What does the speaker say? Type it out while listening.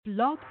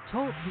Blog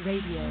Talk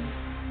Radio.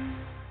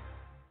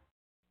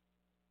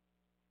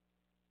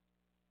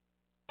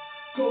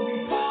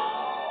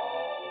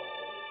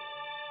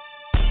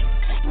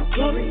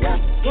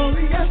 Glorious,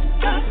 glorious,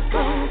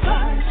 gospel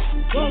vibes.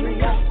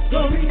 Glorious,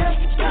 glorious,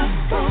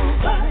 gospel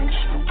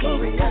vibes.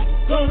 Glorious,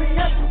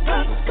 glorious,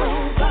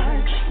 gospel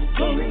vibes.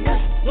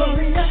 Glorious,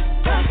 glorious,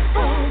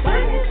 gospel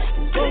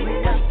vibes.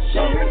 Glorious,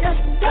 glorious,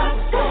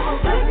 gospel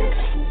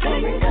vibes.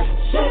 Glorious,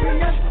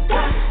 glorious,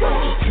 gospel.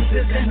 Truth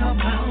is in our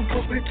mouth,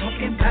 what we're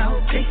talking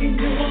about. Taking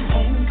you on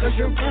home, cause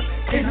you're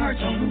in our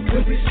zone.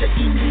 We'll be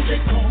sitting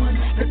music on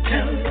the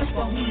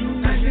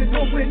telephone. Now you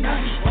know we're not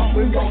wrong.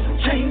 We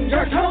won't change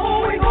our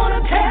tone. We're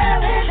gonna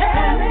tell it,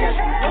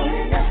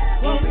 glorious,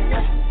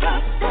 glorious,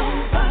 gospel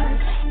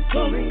vibes.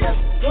 Glorious,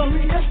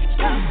 glorious,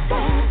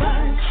 gospel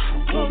vibes.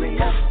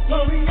 Glorious,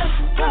 glorious,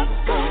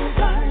 gospel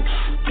vibes.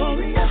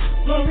 Glorious,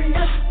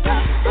 glorious,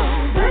 gospel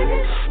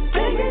vibes.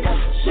 Sing it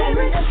up, share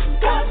it up,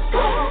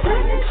 gospel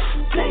vibes.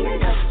 Sing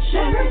it up,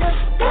 share it up,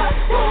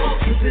 gospel.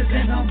 Truth is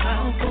in our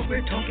mouth, what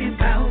we're talking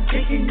about.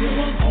 Taking you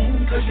on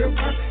home, cause you're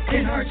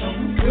in our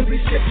zone. We'll be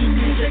sitting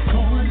music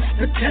on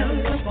the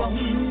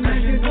telephone.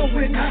 As you know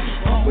we're not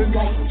wrong. We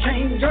won't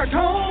change our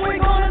tone. We're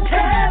gonna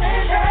tell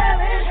it, tell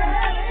it, tell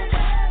it.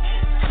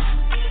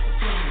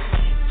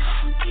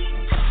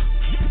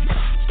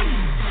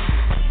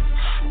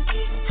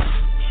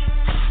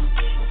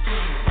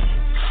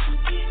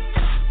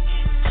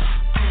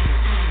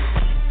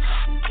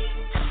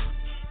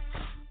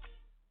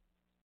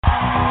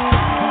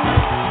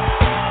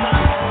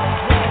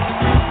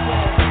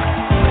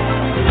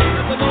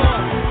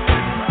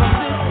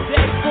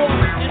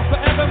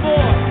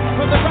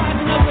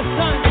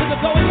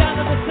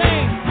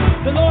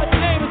 The Lord's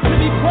name is to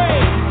be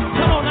praised.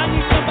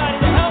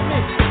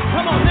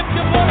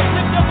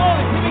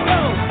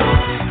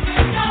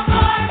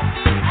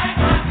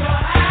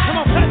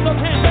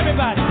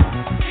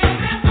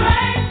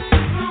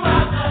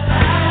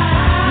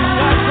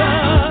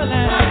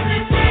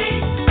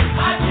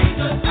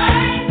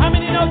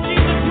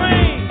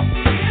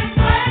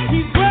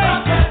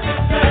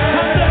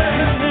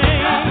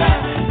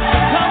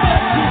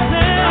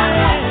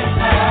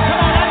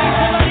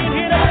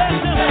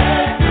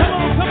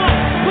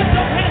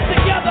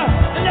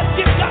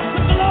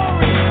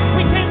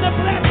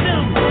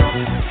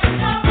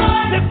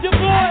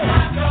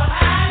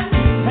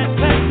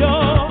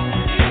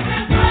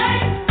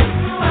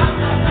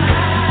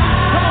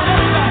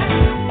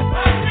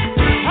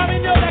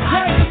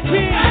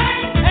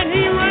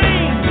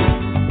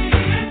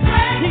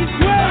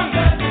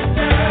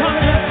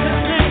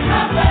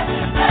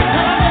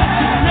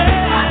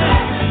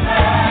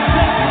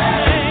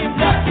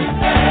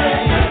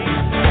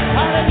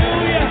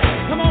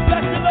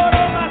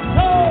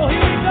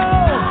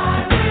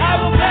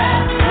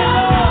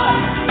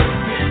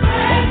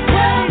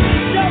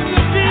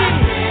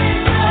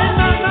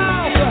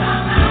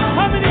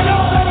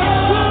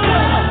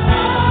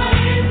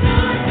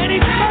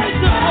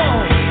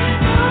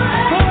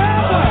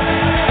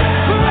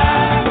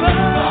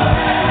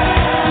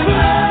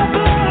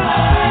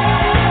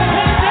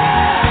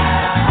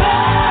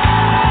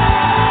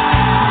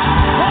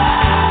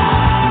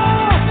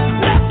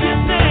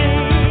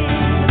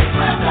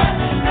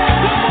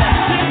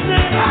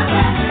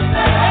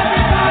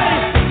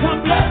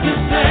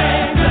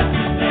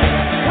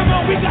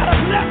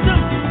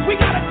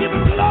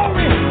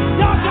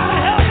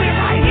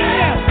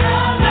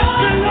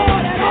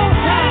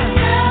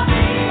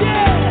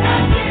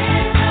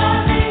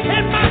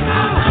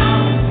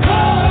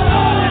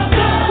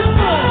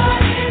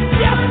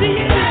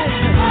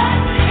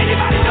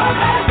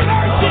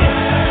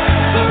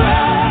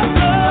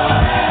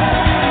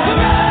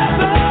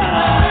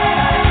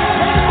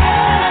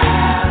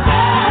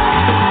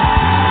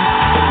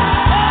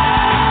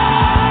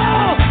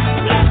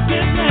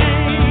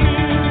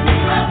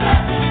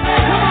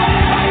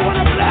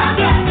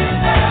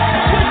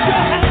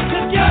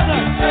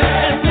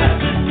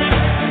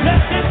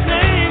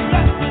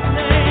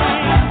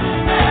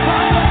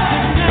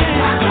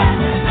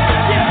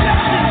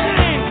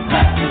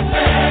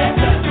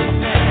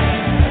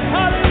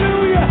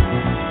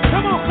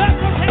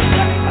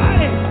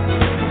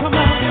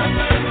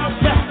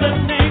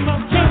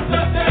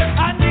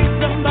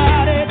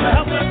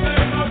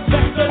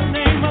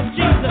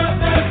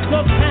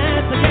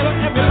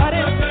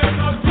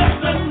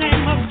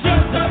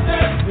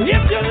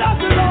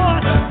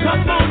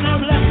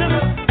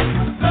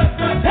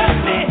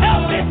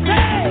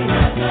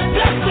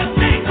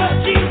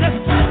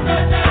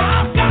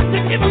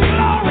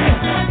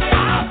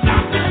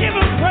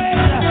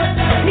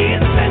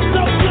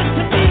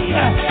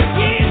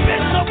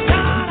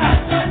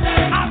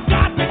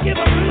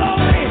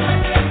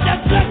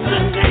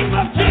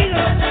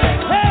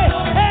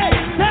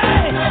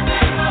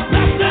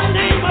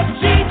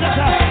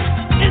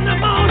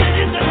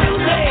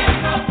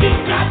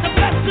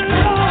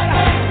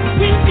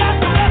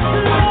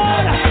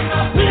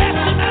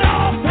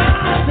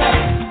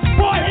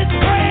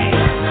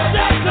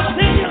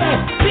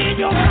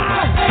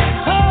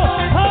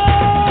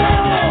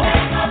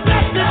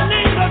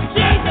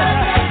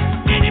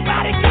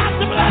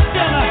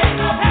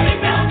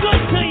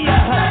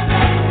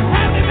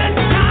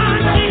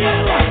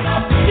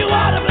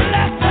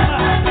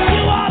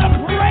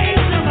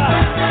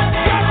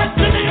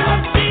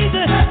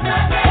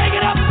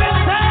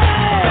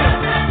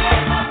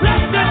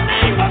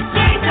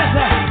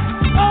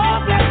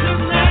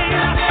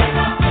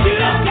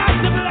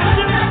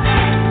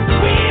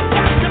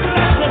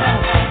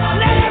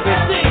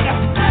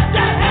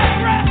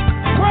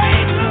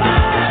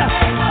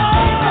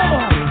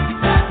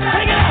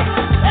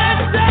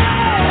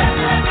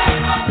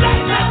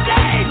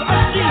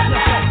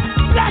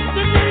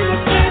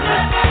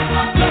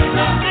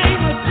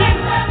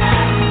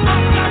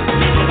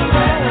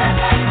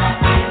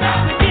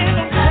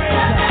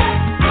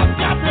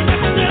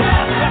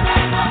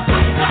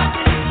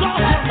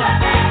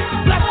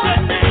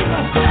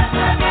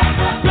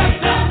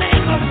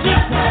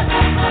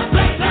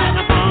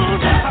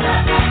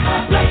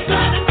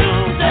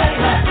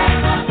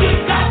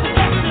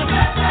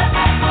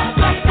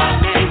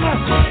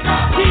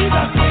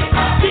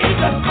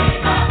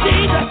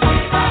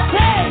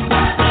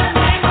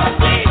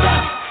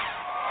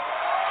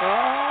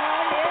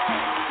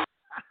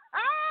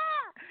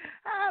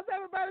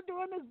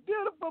 on this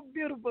beautiful,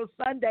 beautiful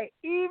Sunday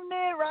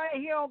evening right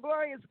here on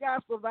Glorious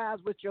Gospel Vibes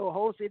with your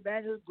host,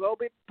 Evangelist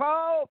Globee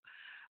Pope.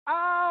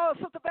 Oh,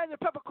 Sister Evangelist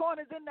Peppercorn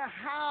is in the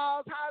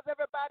house. How's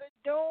everybody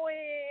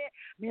doing?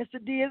 Mr.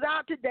 D is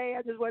out today.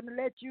 I just wanted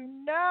to let you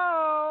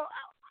know.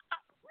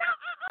 No.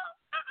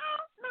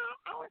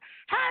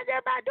 How's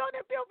everybody doing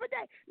this beautiful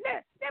day?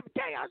 Let me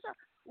tell y'all something.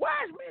 Why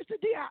is Mr.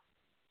 D out?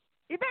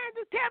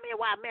 Evangelist, tell me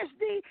why Miss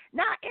D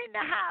not in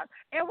the house.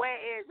 And where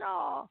is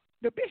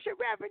the Bishop,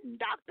 Reverend,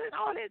 Doctor, and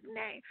all his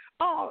name?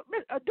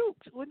 Miss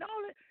Dukes, with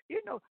all it,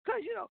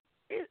 because,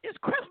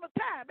 it's Christmas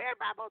time.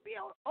 Everybody going to be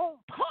on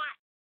point.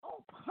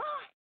 On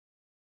point.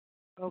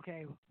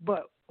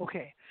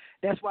 Okay,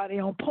 that's why they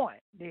on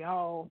point. They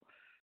all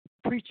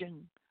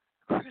preaching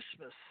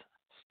Christmas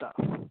stuff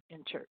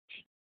in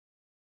church.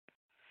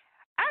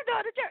 I go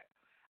to church.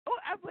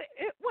 At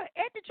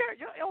the church,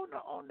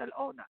 on the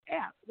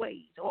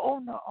airways or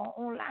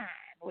online,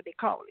 what they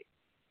call it,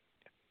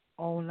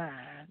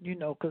 online,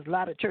 because a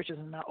lot of churches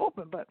are not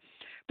open, but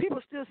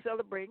people still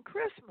celebrating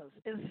Christmas.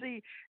 And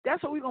see,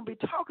 that's what we're going to be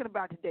talking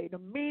about today, the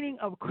meaning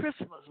of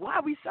Christmas, why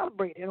we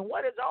celebrate it, and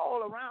what is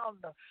all around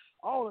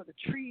all of the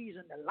trees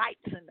and the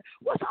lights and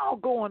what's all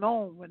going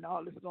on when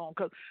all this is going on.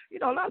 Because,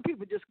 a lot of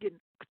people just getting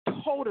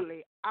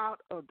totally out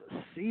of the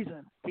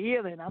season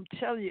feeling. I'm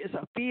telling you, it's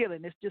a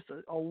feeling. It's just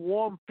a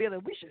warm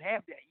feeling. We should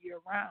have that year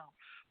round,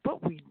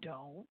 but we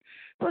don't.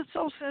 But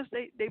so since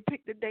they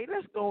picked the day,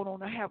 let's go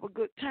on and have a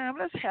good time.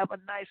 Let's have a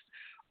nice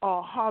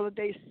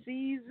holiday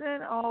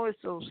season. Oh,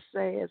 it's so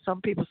sad.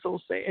 Some people so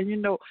sad. And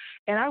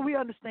we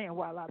understand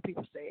why a lot of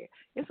people say it.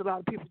 It's a lot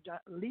of people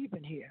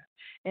leaving here.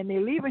 And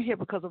they're leaving here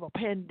because of a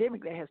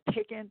pandemic that has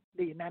taken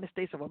the United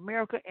States of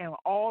America and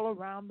all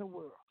around the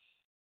world.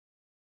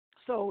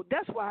 So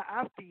that's why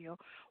I feel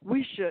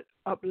we should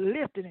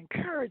uplift and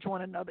encourage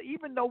one another,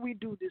 even though we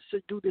do this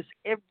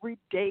every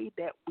day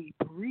that we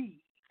breathe.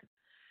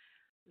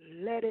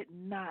 Let it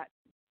not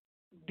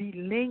be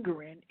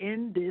lingering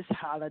in this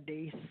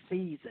holiday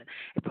season.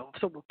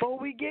 So before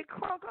we get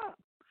crunk up,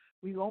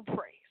 we're going to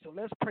pray. So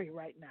let's pray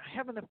right now.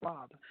 Heavenly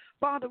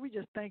Father, we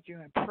just thank you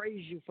and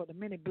praise you for the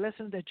many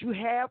blessings that you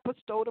have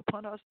bestowed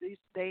upon us this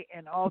day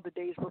and all the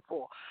days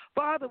before.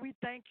 Father, we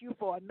thank you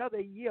for another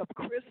year of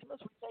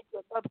Christmas. We thank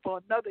you for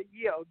another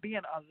year of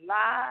being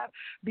alive,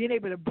 being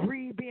able to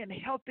breathe, being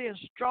healthy and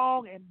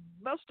strong, and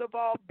most of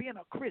all, being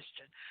a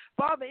Christian.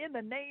 Father, in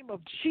the name of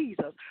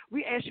Jesus,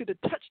 we ask you to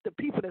touch the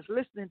people that's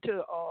listening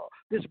to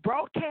this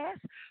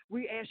broadcast.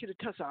 We ask you to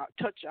touch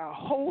our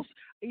hosts,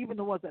 even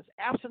the ones that's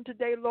absent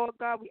today, Lord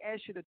God. We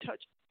ask you to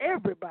touch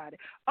everybody.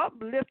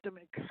 Uplift them,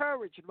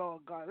 encourage,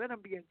 Lord God. Let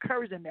them be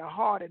encouraged in their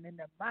heart and in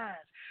their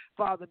minds,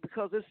 Father,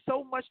 because there's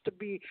so much to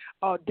be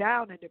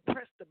down and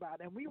depressed about.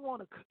 And we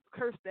want to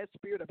curse that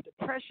spirit of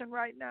depression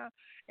right now.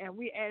 And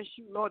we ask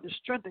you, Lord, to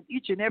strengthen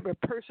each and every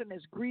person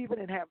that's grieving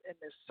and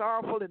is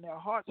sorrowful in their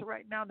hearts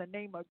right now in the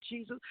name of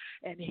Jesus,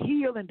 and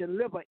heal and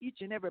deliver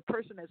each and every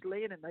person that's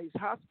laying in these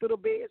hospital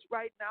beds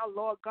right now,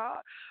 Lord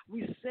God.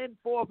 We send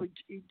forth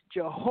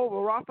Jehovah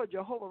Rapha,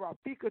 Jehovah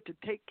Rafika to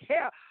take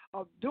care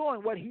of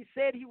doing what he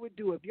said he would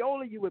do. If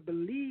only you would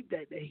believe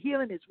that the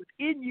healing is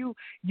within you,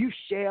 you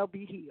shall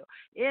be healed.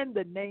 In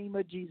the name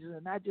of Jesus.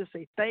 And I just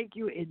say thank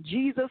you. In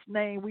Jesus'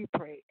 name we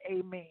pray.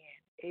 Amen.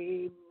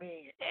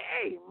 Amen.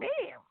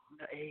 Amen.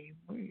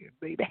 Amen,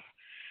 baby.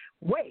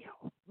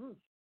 Well,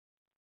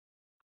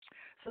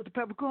 Sister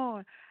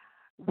Peppercorn,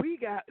 we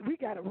got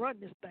to run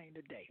this thing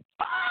today.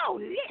 Oh,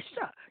 yes,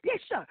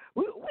 sir.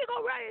 We're going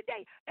to run it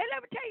today. And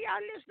let me tell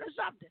y'all, listeners,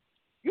 something.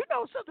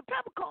 Sister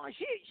Peppercorn,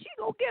 she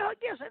going to get her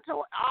gifts. And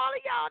so all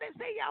of y'all that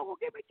say y'all going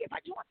to give me a gift, I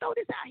just want to throw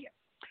this out here.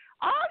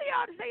 All of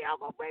y'all that say y'all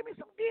going to bring me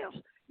some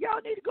gifts,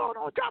 y'all need to go on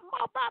and drop them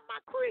off by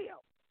my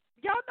crib.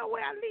 Y'all know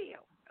where I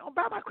live.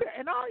 By my crib.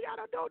 And all y'all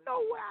that don't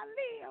know where I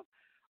live,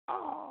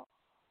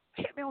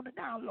 hit me on the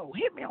down low.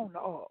 Hit me on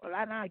the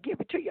and I'll give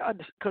it to you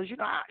because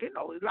there's a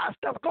lot of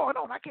stuff going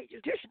on. I can't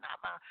just dish out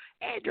my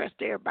address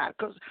to everybody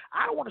because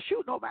I don't want to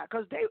shoot nobody.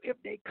 Because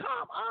if they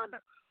come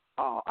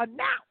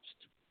unannounced,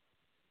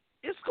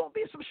 it's gonna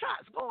be some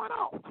shots going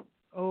off.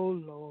 Oh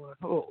Lord!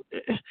 Oh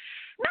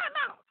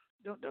no!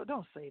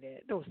 Don't say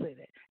that. Don't say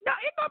that. No,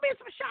 it's gonna be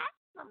some shots.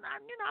 I'm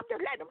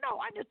just letting them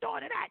know. I'm just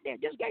throwing it out there.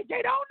 Just in case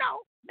they don't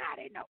know. Now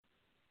they know.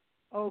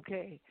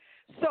 Okay,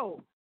 so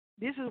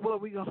this is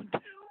what we're gonna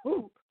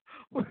do.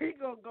 We're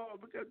gonna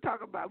be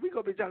talking about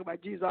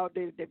Jesus all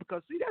day today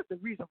because see that's the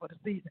reason for the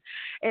season.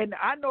 And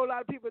I know a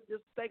lot of people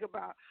just think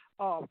about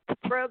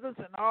presents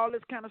and all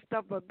this kind of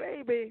stuff, but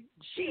baby,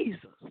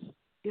 Jesus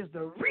is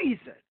the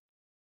reason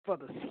for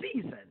the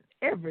season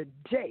every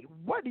day.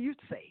 What do you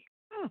say?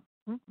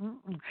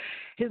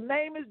 His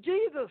name is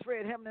Jesus.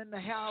 Fred Hammond in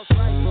the house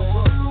right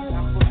now.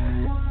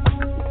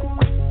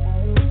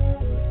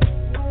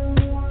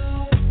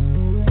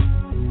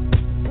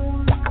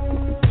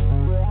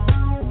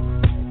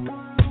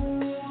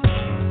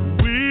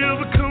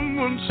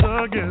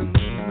 Again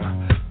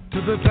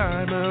to the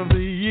time of the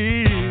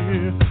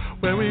year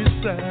where we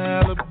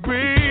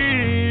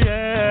celebrate.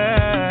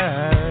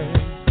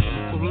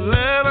 So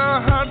let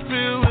our heart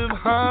fill with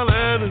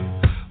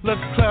hallelujah.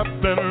 Let's clap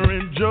and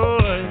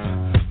rejoice,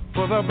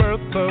 for the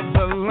birth of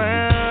the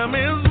Lamb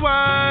is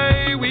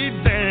why we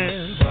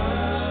dance.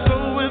 So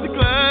with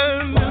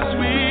gladness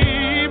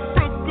we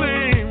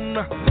proclaim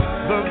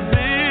the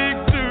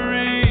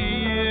victory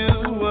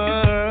is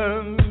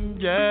won.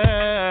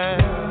 Yeah.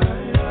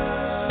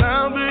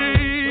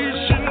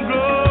 Salvation,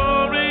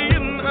 glory,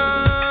 and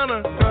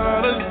honor,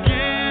 God has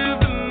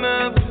given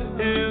us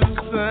His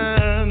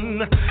Son,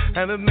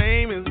 and His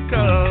name is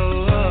called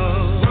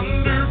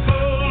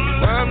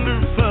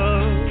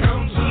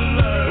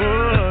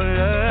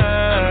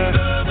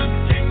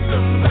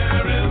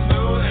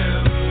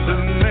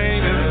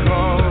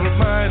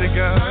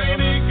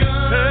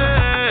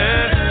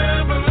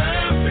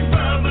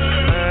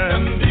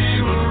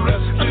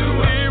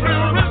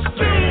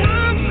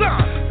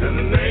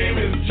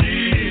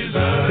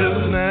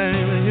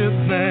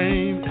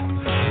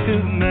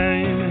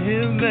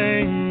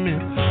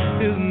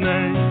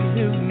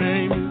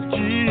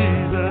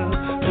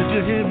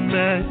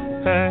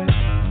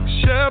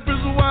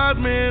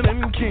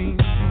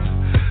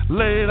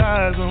laid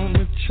eyes on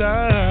the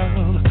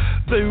child,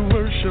 they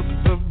worship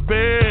the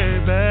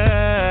baby.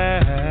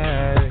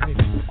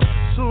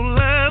 So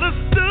let us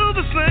do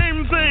the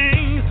same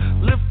thing,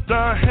 lift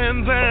our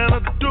hands and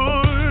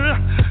adore,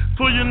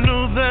 for you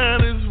know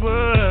that is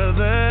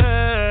worthy.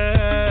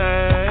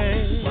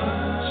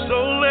 So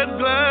let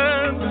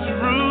gladness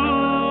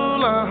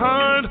rule our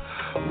heart,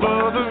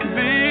 for the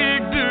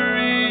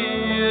victory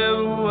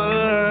is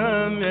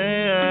won.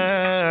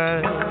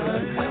 Yeah.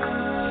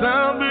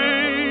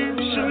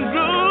 Salvation,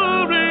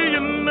 glory,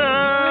 and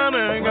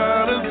honor,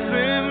 God has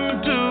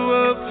sent to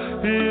us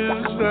His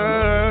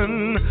Son,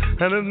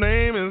 and His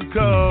name is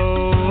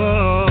called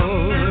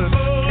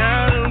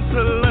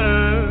Counselor.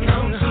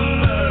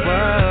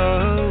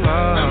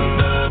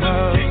 Under the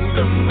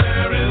kingdom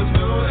there is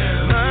no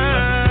end.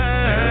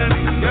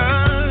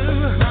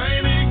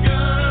 Mighty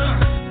God,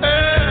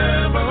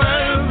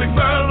 everlasting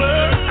Father,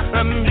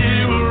 and He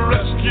will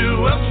rescue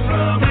us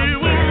from our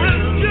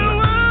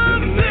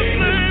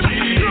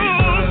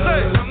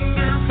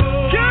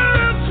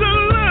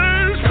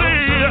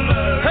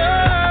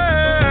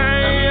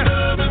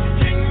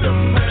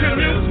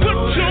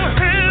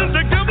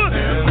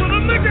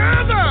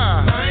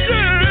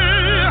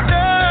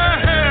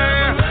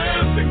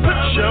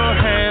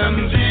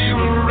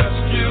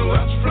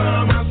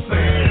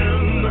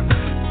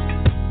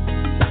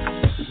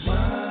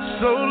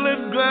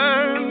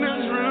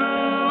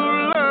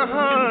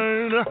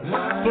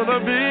for the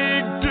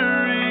victory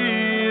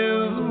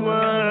is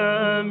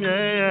won,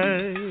 yeah.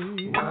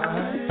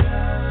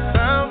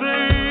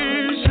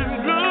 Salvation,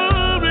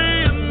 glory,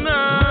 and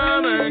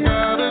honor,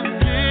 God has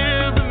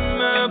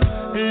given us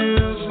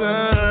His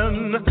Son,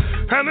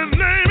 and His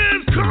name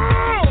is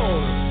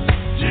called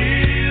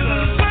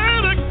Jesus. Say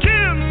it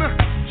again,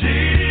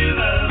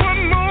 Jesus.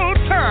 One more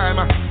time,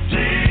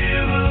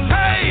 Jesus.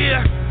 Hey,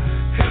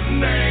 His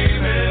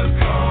name is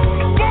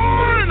called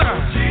Born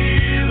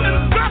Jesus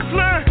in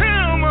Bethlehem.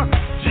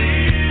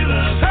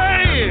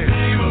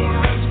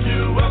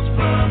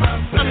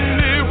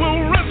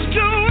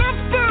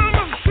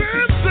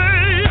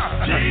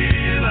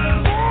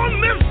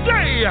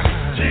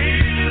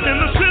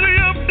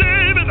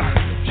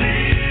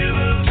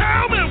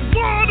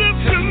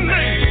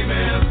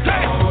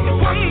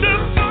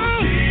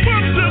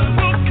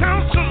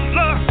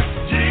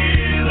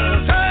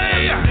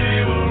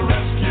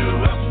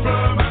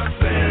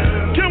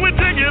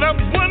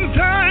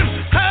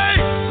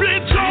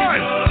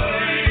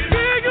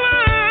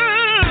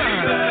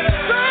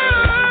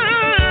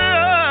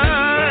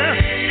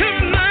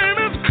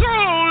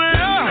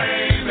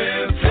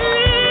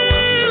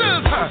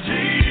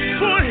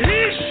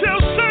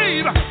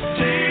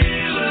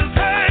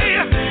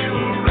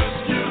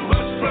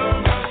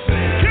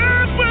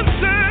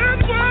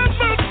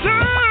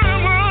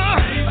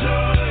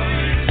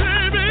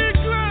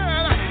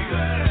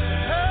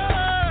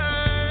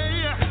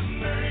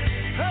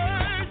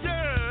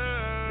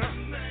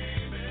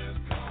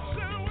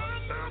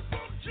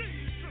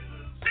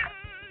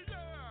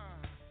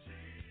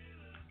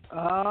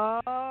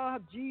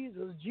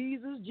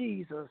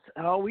 Jesus.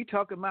 We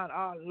talking about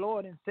our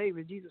Lord and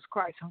Savior Jesus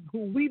Christ,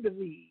 whom we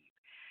believe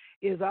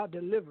is our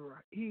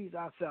deliverer. He's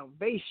our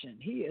salvation.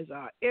 He is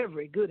our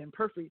every good and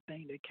perfect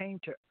thing that came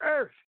to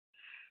earth.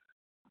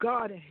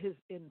 God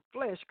in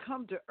flesh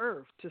come to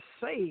earth to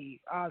save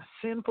our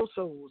sinful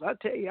souls. I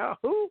tell y'all,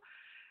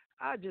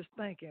 I just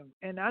thank Him,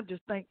 and I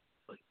just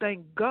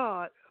thank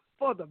God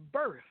for the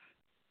birth,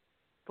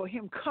 for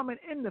Him coming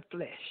in the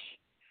flesh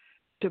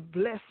to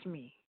bless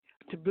me,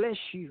 to bless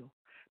you,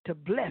 to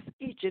bless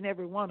each and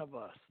every one of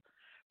us,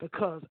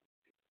 because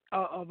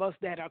of us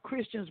that are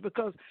Christians.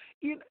 Because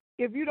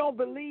if you don't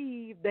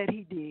believe that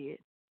He did,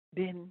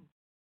 then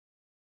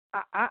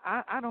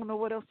I don't know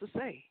what else to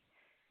say.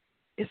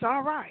 It's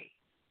all right,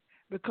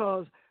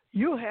 because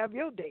you'll have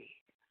your day.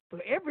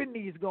 But every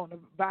knee is going to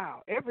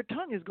bow. Every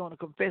tongue is going to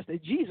confess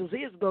that Jesus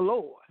is the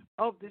Lord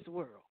of this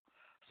world.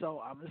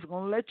 So I'm just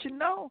going to let you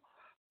know,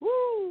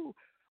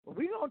 Well,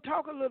 we're going to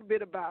talk a little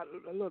bit about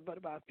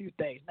a few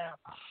things. Now,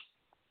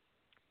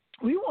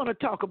 we want to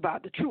talk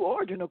about the true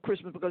origin of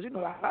Christmas because, a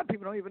lot of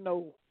people don't even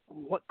know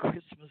what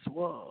Christmas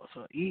was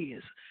or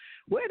is.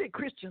 Where did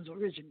Christians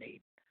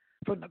originate?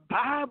 From the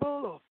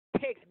Bible or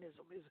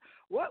paganism?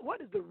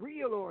 What is the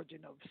real origin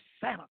of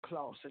Santa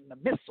Claus and the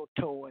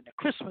mistletoe and the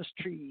Christmas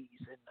trees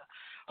and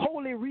the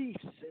holy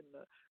wreaths and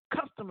the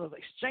custom of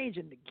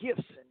exchanging the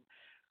gifts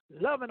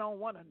and loving on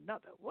one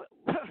another?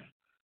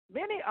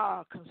 Many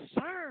are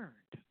concerned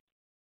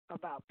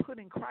about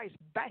putting Christ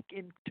back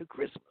into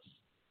Christmas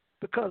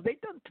because they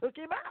done took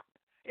him out.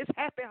 It's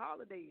happy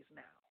holidays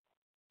now.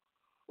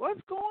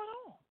 What's going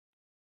on?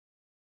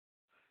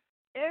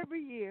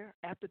 Every year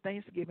after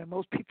Thanksgiving,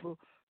 most people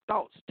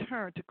thoughts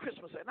turn to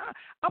Christmas, and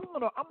I'm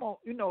gonna,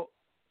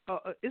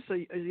 it's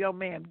a young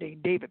man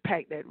named David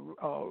Pack that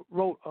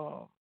wrote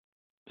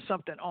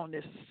something on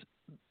this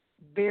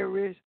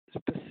very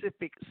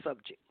specific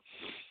subject,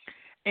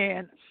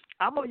 and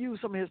I'm gonna use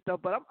some of his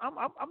stuff, but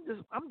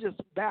I'm just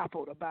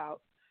baffled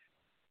about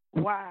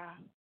why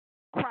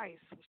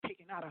Christ was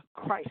taken out of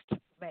Christ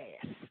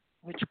Mass,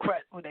 which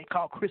what they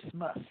call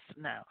Christmas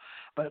now,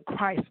 but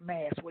Christ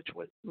Mass, which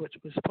was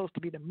supposed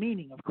to be the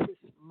meaning of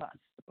Christmas.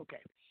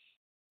 Okay.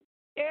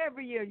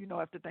 Every year,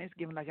 after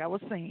Thanksgiving, like I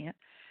was saying,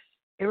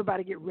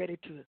 everybody get ready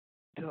to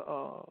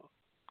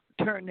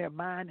turn their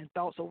mind and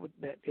thoughts over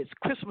that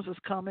Christmas is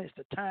coming. It's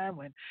the time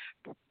when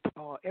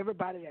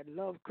everybody that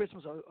loves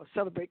Christmas or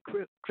celebrate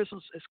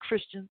Christmas as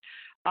Christians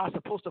are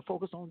supposed to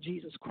focus on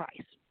Jesus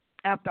Christ.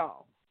 After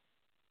all,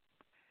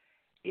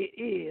 it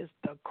is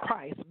the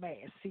Christ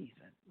Mass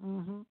season.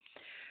 Mm-hmm.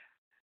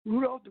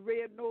 Rudolph the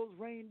Red-Nosed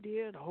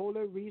Reindeer, the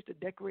holy wreaths, the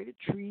decorated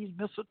trees,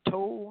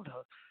 mistletoe,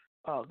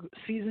 the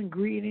season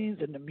greetings,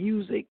 and the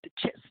music, the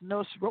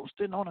chestnuts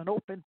roasting on an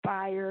open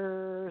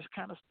fire,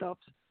 kind of stuff,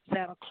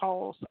 Santa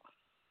Claus.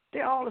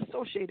 They're all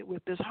associated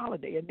with this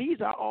holiday. And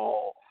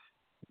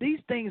these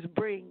things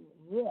bring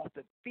warmth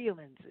and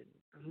feelings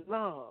and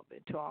love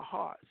into our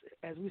hearts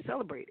as we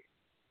celebrate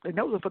it. And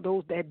those are for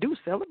those that do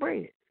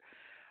celebrate it.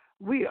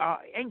 We are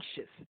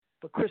anxious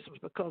for Christmas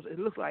because it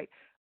looks like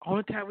the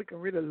only time we can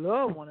really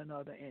love one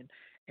another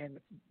and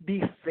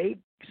be fake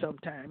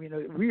sometimes,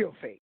 real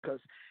fake, because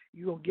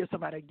you're going to give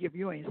somebody a gift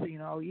you ain't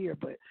seen all year,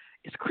 but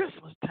it's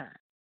Christmas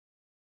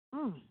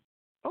time.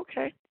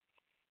 Okay.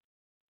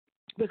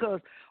 Because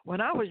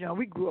when I was young,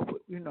 we grew up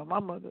with, my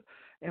mother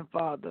and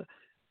father,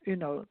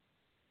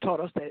 taught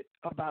us that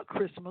about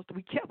Christmas.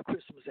 We kept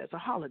Christmas as a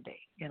holiday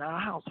in our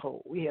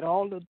household. We had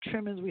all the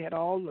trimmings, we had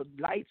all the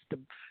lights, the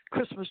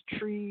Christmas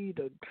tree,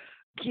 the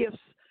gifts.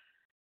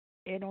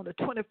 And on the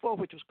 24th,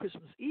 which was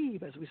Christmas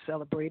Eve, as we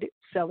celebrated,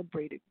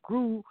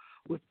 grew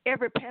with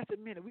every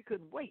passing minute. We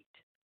couldn't wait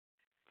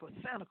for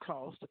Santa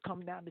Claus to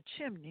come down the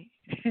chimney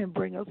and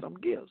bring us some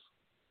gifts.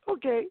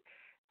 Okay,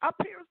 our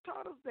parents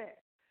taught us that.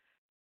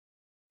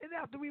 And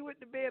after we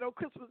went to bed on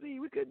Christmas Eve,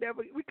 we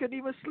couldn't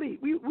even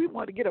sleep. We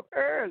wanted to get up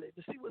early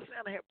to see what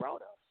Santa had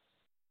brought us.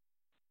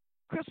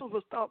 Christmas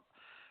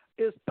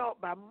is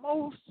thought by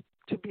most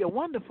to be a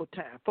wonderful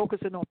time,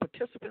 focusing on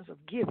participants of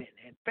giving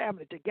and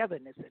family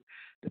togetherness and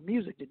the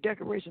music, the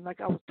decoration,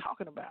 like I was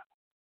talking about.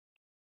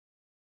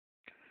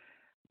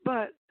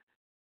 But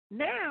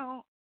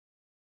now,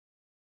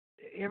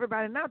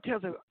 everybody now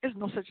tells us there's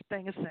no such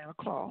thing as Santa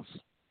Claus.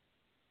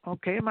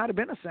 Okay, it might have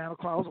been a Santa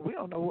Claus. We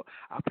don't know.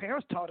 Our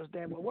parents taught us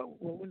that. Well,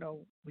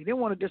 we didn't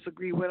want to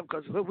disagree with them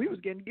because we was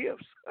getting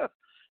gifts.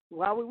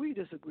 Why would we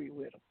disagree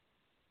with them?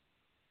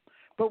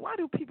 But why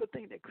do people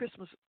think that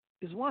Christmas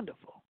is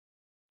wonderful?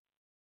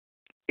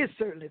 It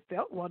certainly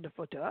felt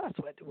wonderful to us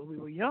when we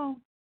were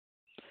young.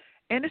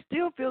 And it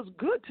still feels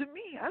good to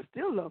me. I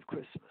still love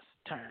Christmas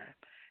time,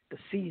 the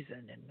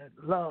season and the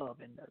love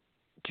and the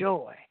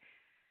joy.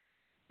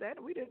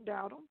 That we didn't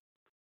doubt them.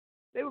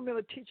 They were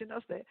merely teaching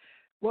us that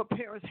what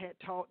parents had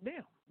taught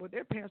them, what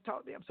their parents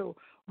taught them. So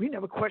we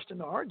never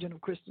questioned the origin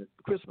of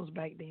Christmas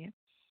back then.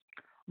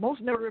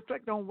 Most never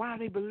reflect on why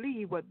they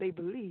believe what they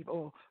believe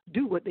or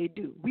do what they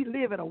do. We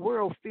live in a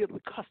world filled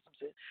with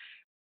customs,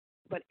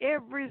 but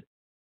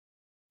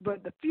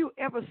the few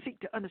ever seek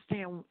to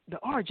understand the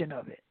origin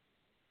of it.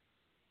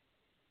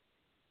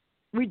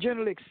 We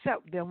generally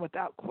accept them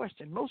without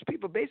question. Most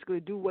people basically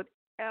do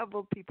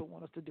whatever people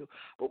want us to do.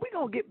 But we're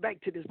going to get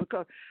back to this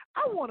because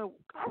I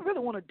really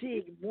want to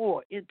dig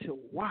more into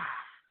why.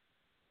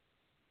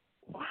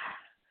 Why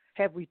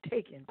have we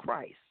taken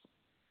Christ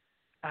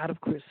out of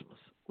Christmas?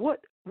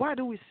 Why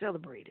do we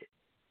celebrate it?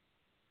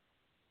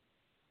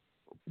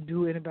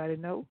 Do anybody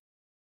know?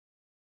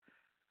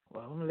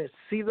 Well, let's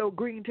CeeLo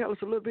Green tell us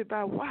a little bit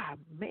about why.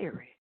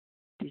 Mary,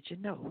 did you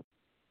know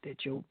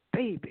that your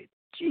baby,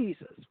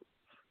 Jesus,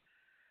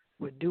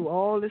 would do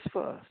all this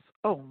for us?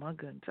 Oh, my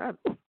goodness.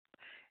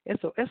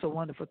 It's a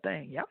wonderful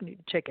thing. Y'all need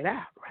to check it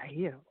out right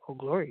here. Oh,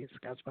 glorious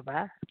gospel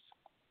vibes.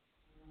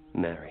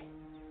 Mary,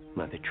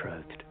 my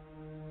betrothed,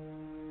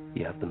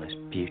 you have the most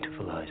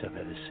beautiful eyes I've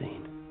ever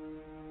seen,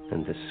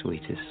 and the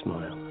sweetest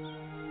smile.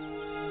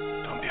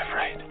 Don't be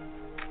afraid.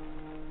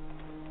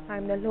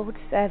 I'm the Lord's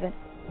servant.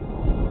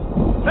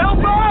 Help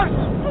us!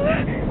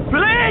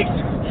 Please!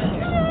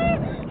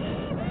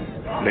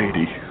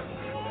 Lady,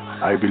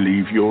 I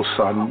believe your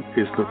son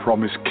is the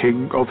promised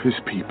king of his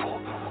people.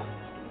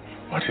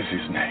 What is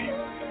his name?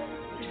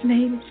 His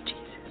name is Jesus.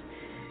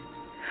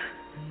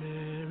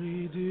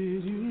 Mary,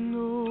 did you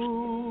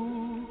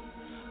know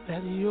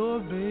that your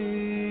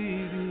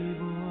baby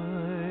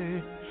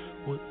boy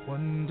would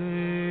one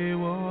day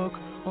walk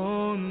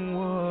on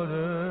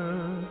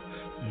water?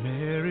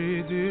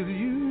 Mary, did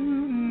you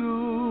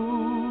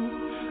know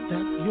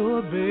that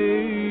your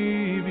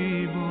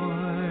baby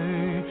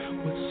boy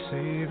would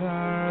save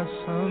our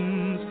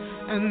sons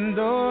and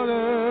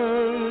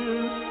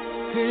daughters?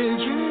 Did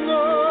you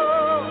know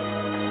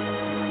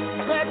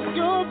that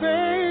your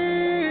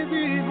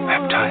baby boy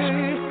Baptize me.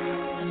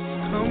 has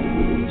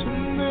come to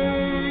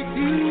make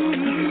you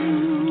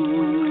new?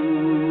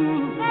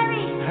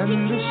 Mary, And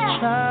this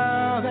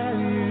child that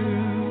you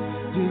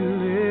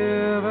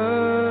delivered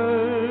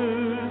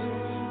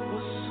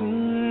will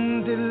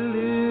soon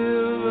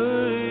deliver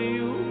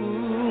you.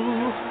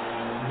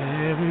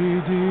 Mary,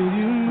 did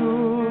you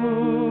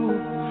know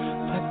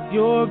that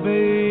your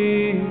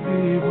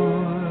baby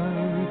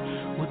boy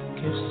would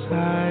give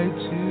sight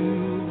to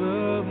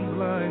the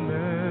blind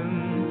man?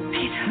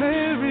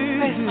 Mary,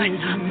 did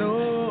you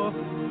know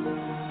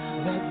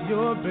that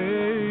your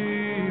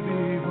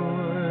baby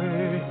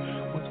boy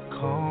would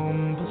calm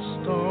the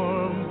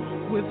storm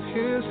with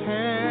his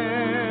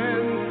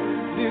hand?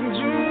 Did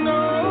you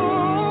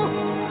know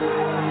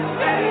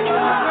that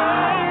your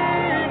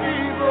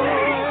baby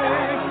boy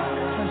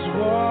has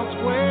walked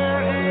where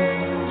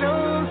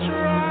angels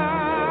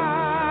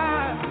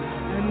trod?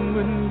 And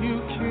when you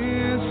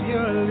kiss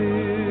your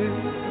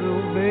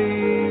little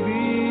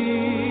baby,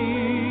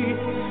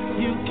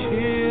 you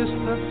kiss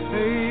the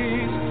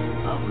face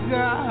of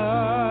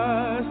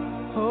God.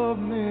 Oh,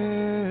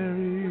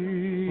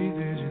 Mary,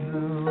 did you know?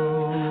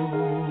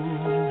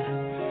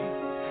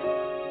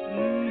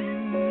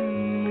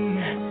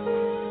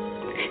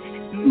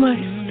 My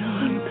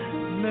son.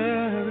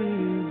 Mary,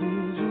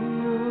 did you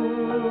know?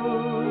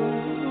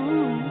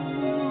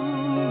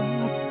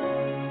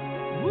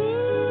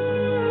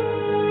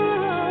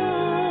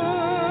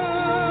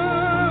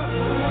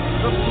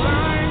 The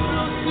blind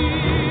will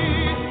see,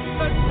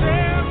 the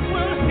deaf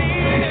will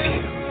hear,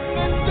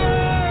 the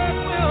dead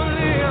will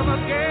live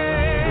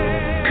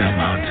again. Come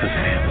out of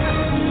him. The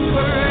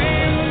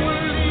lame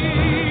will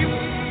leap,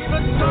 the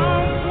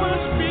dumb will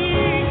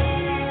speak,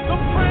 the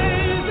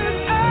praises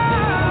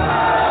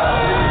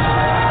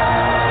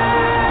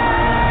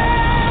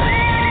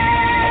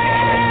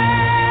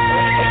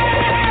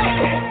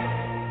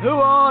Who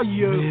are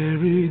you?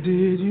 Mary,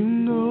 did you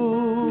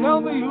know?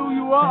 Tell me who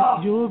you are.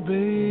 That your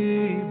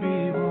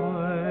baby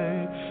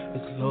boy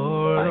is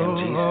Lord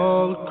of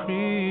all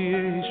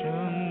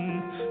creation.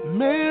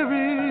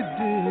 Mary,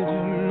 did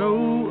you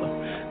know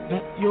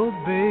that your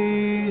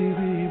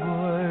baby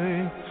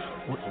boy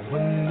would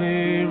one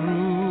day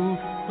rule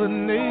the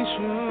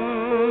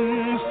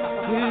nations?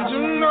 Did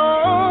you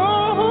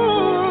know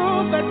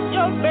that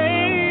your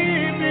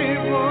baby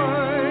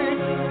boy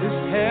is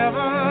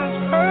heaven's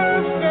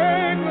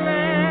perfect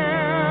lamb?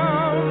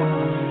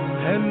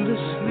 And the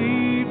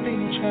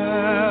sleeping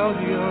child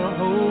you're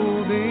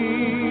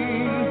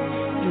holding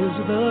is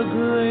the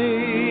great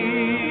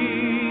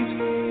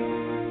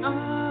I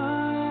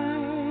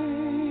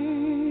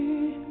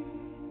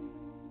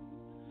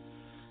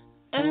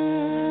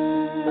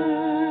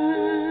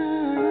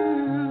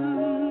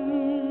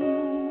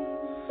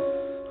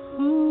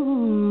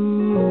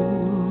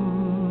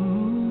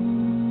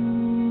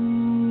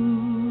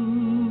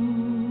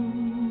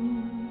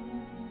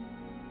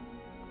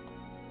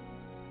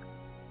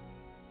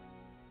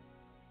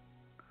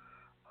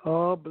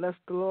Oh, bless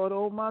the Lord,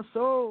 oh my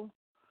soul,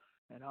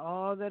 and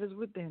all that is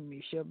within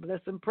me shall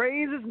bless and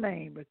praise his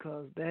name,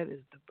 because that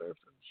is the birth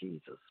of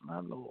Jesus, my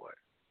Lord.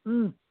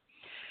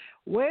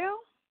 Well,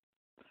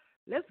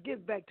 let's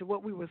get back to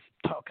what we were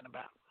talking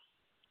about.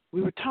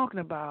 We were talking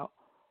about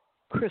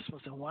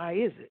Christmas and why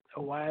is it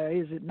or why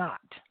is it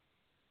not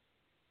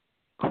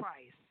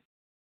Christ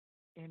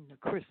in the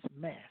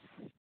Christmas.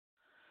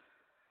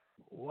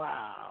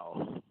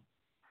 Wow.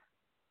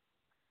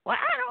 Well,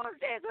 I don't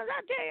understand, because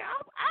I tell you,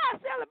 I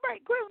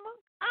celebrate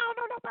Christmas. I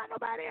don't know about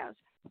nobody else.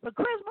 But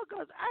Christmas,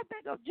 because I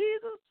think of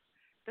Jesus,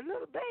 the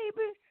little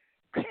baby,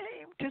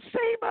 came to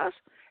save us.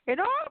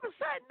 And all of a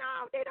sudden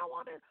now, they don't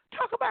want to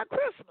talk about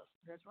Christmas.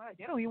 That's right.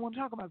 They don't even want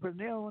to talk about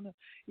Christmas. They don't want to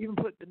even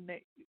put the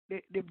name.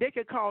 If they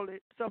could call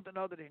it something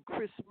other than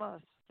Christmas,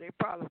 they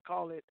probably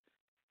call it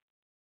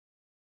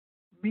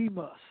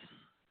Me-mus,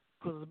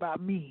 because it's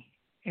about me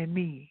and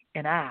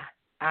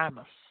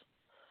I-mus,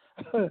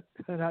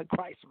 not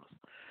Christmas.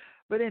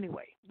 But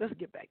anyway, let's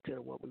get back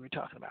to what we were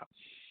talking about.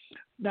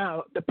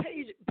 Now, the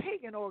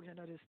pagan origin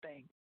of this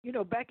thing, you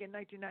know, back in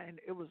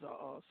 1990, it was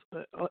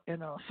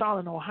in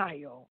Solon,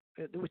 Ohio,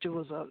 which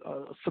was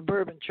a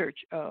suburban church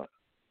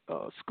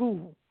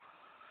school.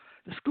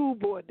 The school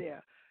board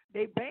there,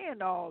 they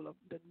banned all of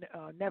the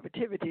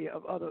nativity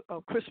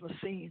of Christmas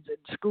scenes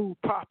in school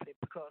property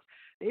because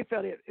they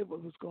felt it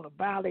was going to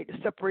violate the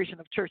separation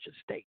of church and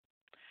state.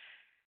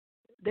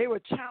 They were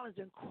challenged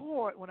in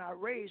court when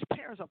outraged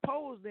parents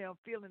opposed them,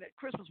 feeling that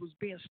Christmas was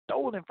being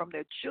stolen from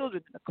their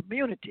children in the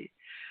community.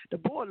 The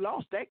board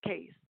lost that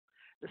case.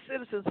 The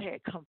citizens had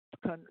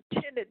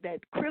contended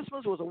that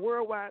Christmas was a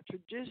worldwide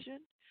tradition,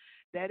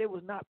 that it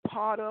was not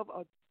part of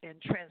and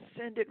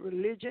transcended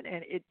religion,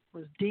 and it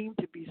was deemed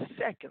to be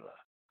secular,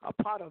 a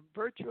part of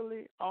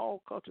virtually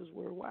all cultures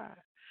worldwide.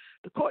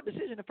 The court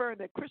decision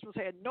affirmed that Christmas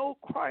had no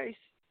Christ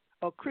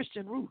or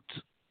Christian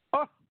roots.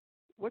 Oh,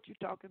 what you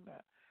talking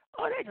about?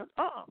 Oh, that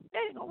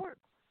ain't gonna work.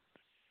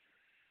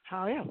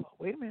 However,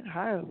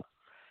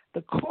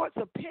 the court's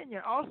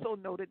opinion also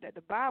noted that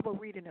the Bible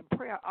reading and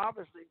prayer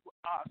obviously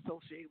are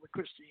associated with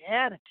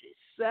Christianity.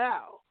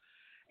 So,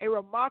 a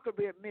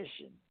remarkable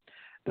admission.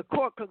 The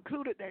court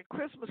concluded that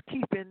Christmas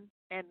keeping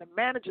and the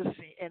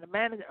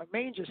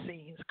manger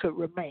scenes could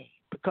remain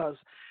because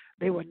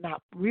they were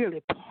not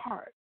really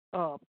part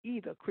of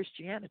either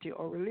Christianity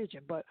or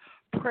religion, but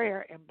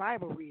prayer and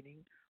Bible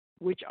reading,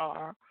 which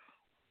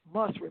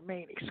must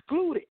remain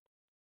excluded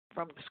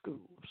from the schools.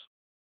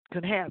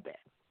 Couldn't have that.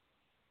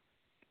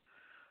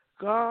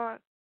 God,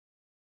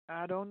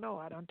 I don't know.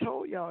 I done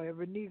told y'all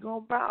every knee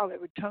gonna bow,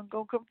 every tongue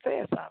gonna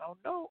confess. I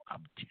don't know.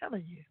 I'm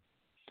telling you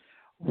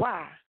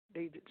why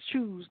they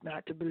choose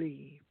not to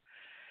believe.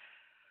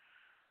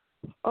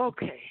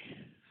 Okay,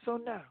 so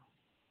now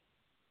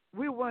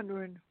we're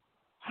wondering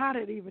how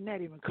did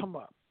that even come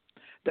up?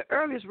 The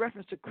earliest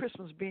reference to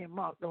Christmas being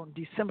marked on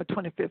December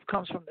 25th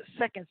comes from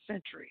the 2nd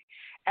century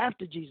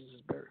after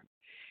Jesus' birth.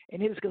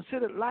 And it is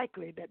considered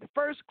likely that the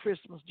first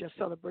Christmas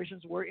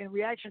celebrations were in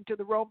reaction to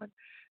the Roman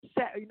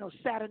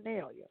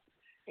Saturnalia,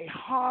 a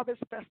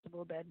harvest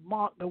festival that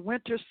marked the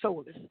winter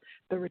solstice,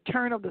 the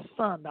return of the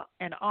sun,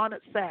 and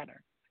honored Saturn,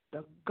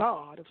 the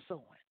god of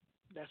sowing.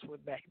 That's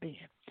what back then.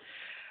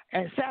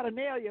 And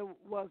Saturnalia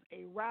was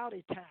a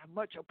rowdy time,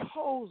 much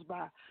opposed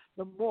by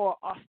the more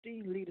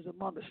austere leaders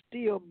among the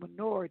still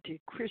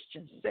minority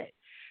Christian sect.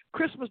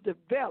 Christmas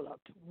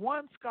developed,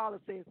 one scholar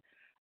says,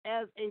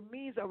 as a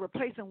means of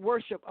replacing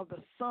worship of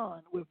the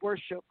sun with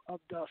worship of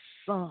the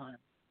Son,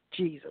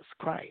 Jesus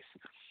Christ.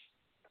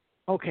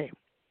 Okay.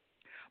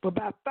 But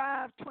by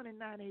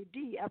 529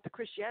 AD, after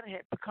Christianity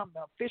had become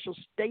the official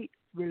state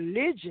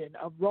religion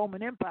of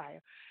Roman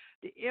Empire,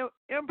 the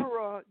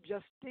Emperor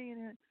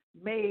Justinian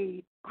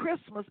made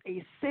Christmas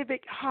a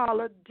civic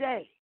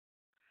holiday.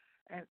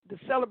 And the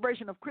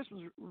celebration of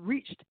Christmas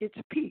reached its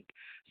peak.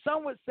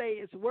 Some would say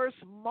its worst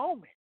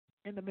moment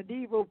in the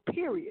medieval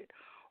period,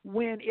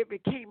 when it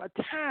became a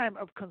time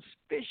of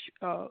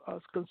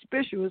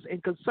conspicuous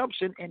and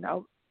consumption and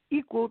of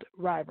equaled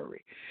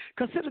rivalry.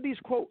 Consider these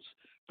quotes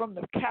from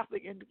the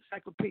Catholic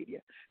Encyclopedia.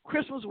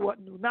 Christmas was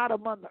not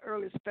among the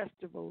earliest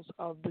festivals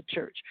of the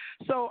church.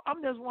 So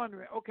I'm just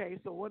wondering,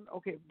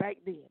 back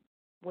then,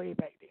 way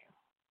back then,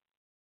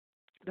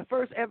 the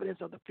first evidence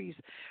of the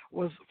feast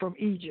was from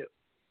Egypt.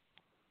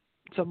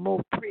 Some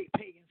more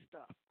pagan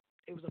stuff.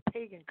 It was a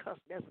pagan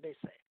custom, that's what they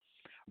say.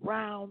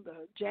 Round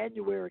the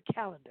January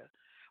calendar,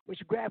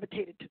 which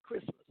gravitated to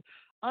Christmas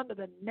under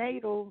the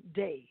natal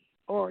day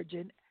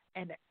origin,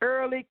 and the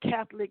early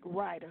Catholic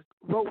writer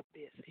wrote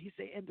this. He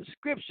said, in the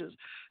scriptures,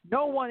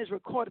 no one is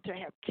recorded to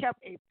have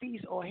kept a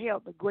feast or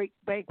held a great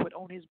banquet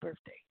on his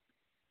birthday.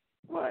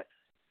 What?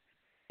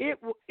 It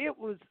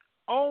was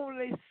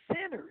only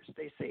sinners,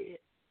 they said.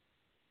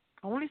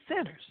 Only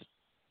sinners,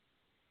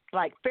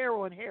 like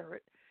Pharaoh and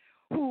Herod,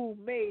 who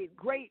made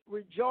great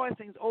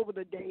rejoicings over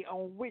the day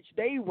on which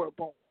they were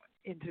born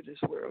into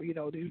this world. You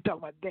know, they're talking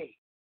about they.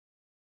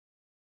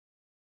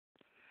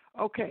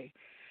 Okay,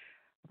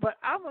 but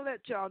I'm going to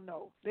let y'all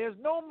know there's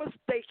no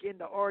mistake in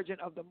the origin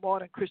of the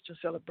modern Christian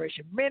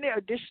celebration. Many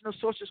additional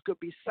sources could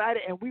be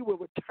cited, and we will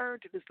return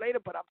to this later,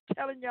 but I'm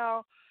telling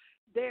y'all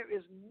there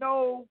is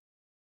no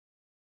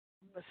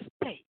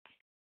mistake.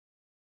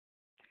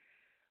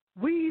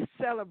 We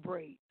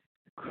celebrate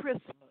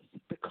Christmas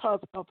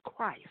because of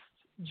Christ,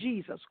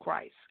 Jesus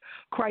Christ,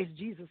 Christ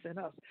Jesus in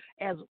us,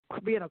 as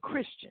being a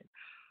Christian.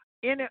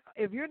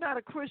 If you're not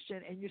a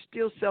Christian and you're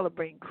still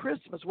celebrating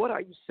Christmas, what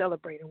are you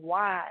celebrating?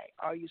 Why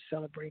are you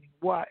celebrating?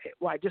 Why?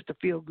 Just to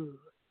feel good?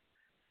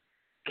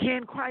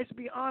 Can Christ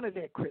be honored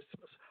at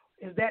Christmas?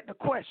 Is that the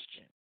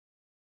question?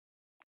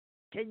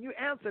 Can you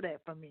answer that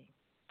for me?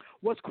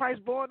 Was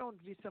Christ born on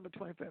December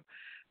 25th?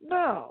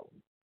 No,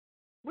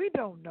 we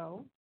don't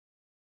know.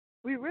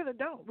 We really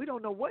don't. We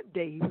don't know what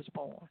day he was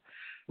born.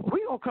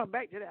 We're going to come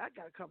back to that. I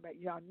got to come back.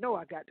 Y'all know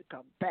I got to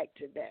come back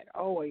to that.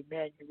 Oh,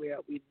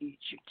 Emmanuel, we need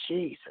you.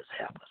 Jesus,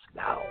 help us,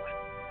 Lord.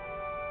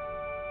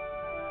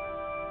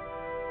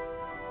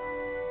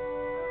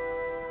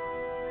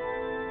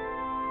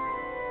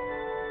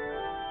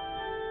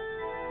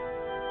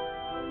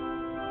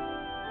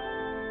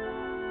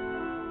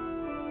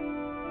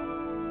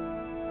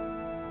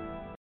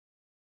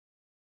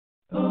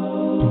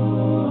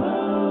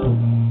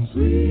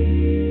 Sweet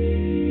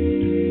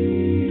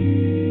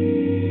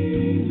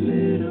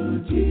little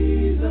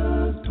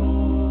Jesus.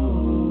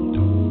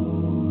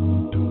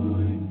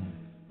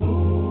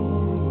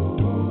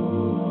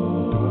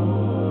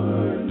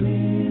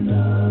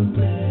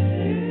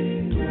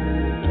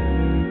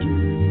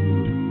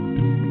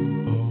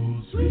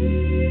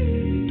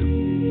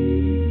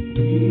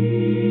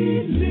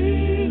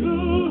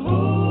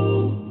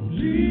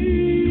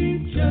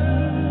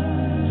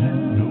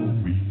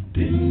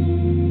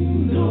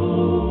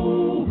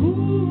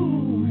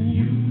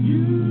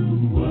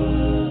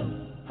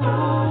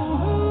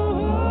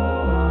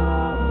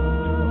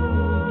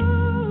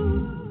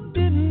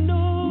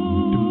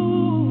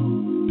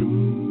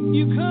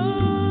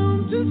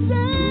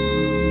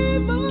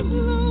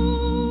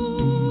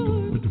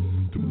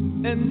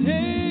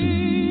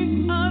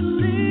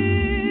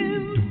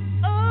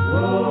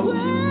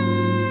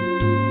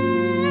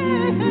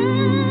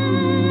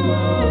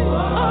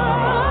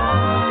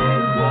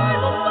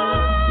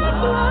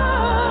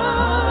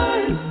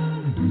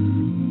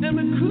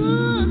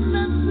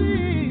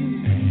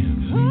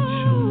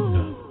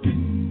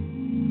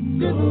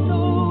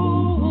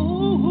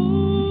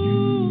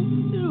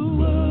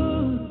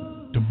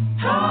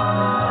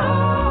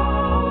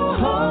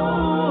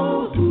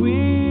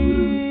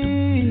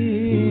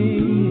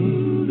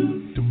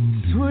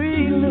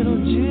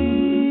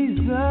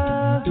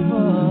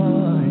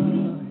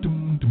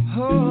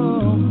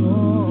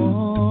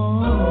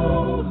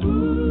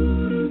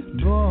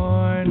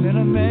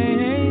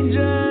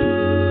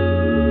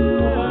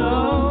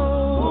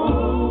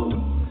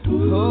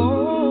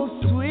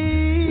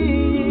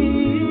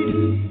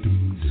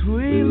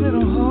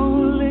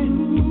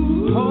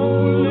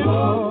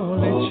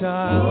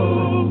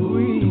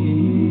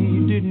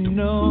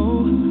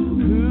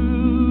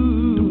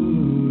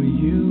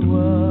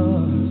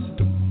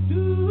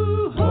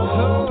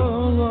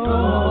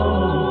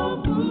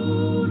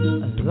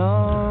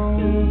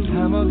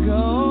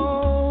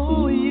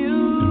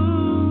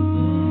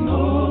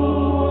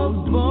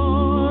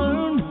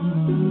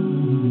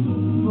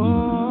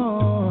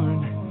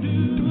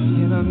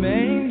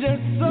 manger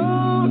so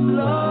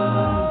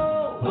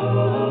low.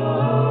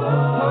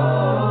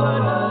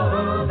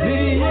 But the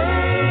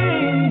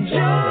angels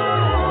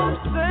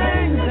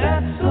sang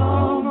that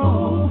song.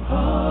 Oh,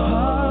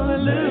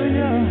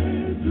 hallelujah,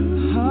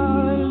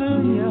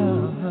 hallelujah.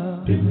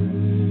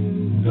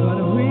 But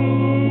we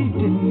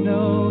didn't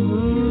know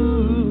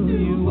who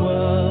you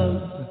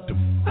was.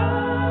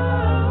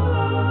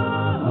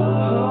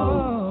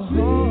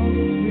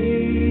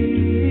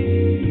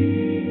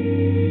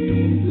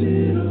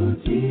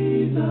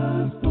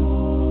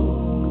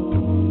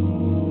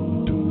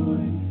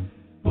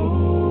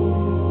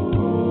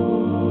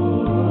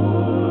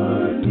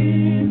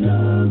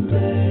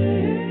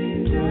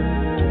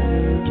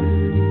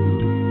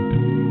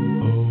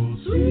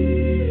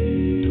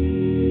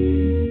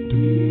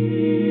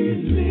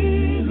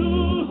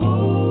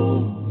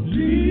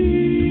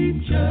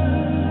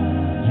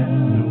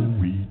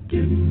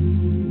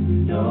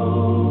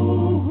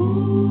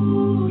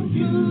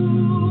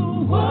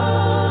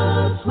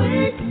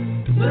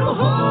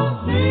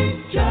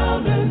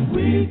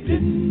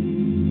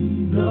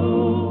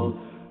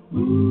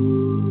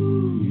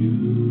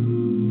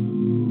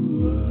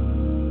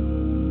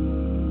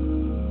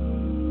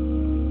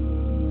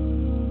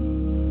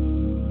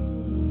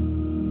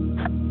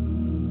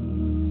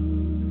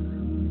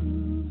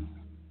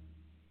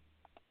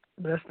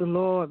 Bless the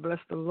Lord, bless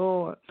the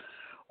Lord.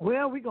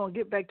 Well, we're going to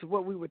get back to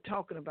what we were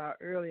talking about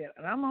earlier,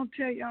 and I'm going to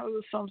tell y'all a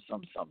little something.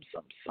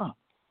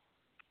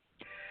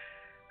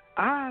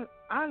 I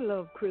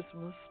love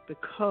Christmas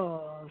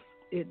because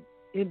it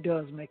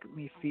does make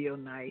me feel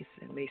nice.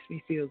 It makes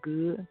me feel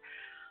good.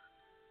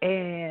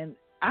 And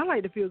I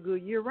like to feel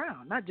good year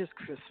round, not just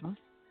Christmas.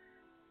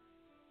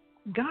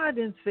 God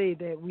didn't say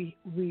that we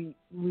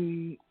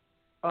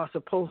are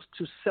supposed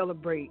to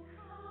celebrate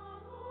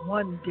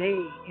one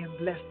day and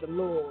bless the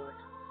Lord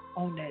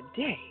on that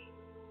day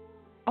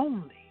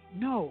only.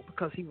 No,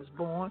 because he was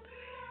born.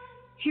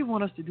 He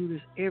wants us to do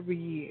this every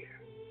year.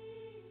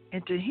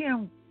 And to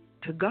him,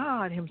 to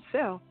God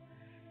himself,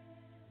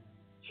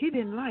 he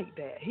didn't like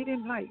that. He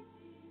didn't like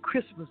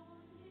Christmas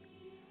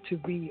to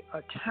be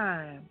a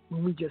time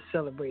when we just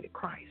celebrated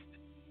Christ.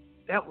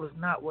 That was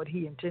not what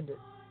he intended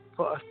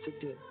for us to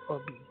do or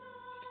be.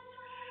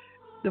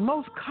 The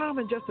most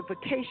common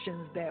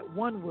justifications that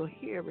one will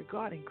hear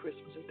regarding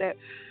Christmas is that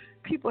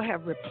people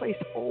have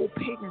replaced old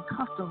pagan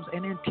customs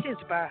and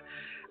intents by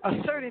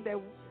asserting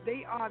that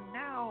they are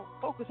now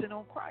focusing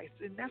on Christ,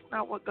 and that's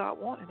not what God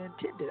wanted and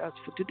intended us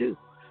to do.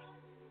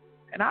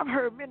 And I've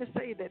heard many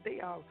say that they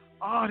are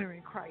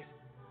honoring Christ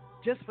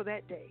just for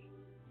that day,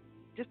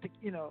 just to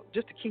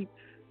keep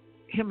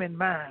him in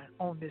mind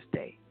on this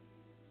day.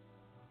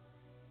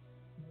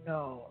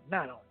 No,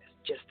 not on this,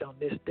 just on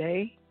this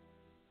day.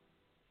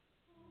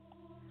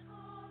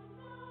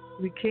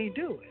 We can't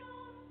do it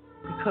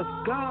because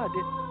God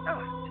did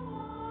not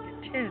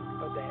intend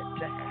for that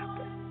to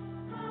happen.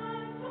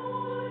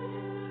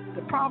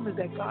 The problem is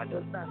that God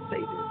does not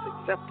say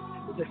that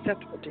it's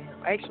acceptable to him.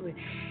 Actually,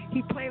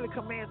 he plainly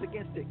commands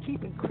against it.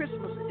 Keeping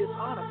Christmas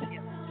dishonors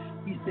him.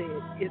 He said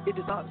it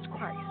dishonors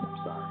Christ.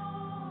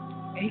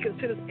 And he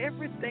considers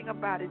everything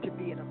about it to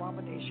be an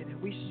abomination,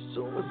 and we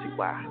soon will see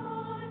why.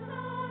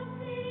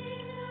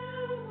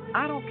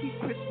 I don't keep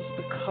Christmas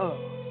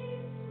because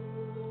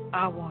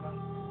I want to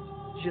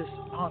just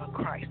honor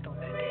Christ on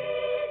that day.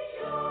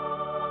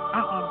 I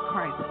honor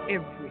Christ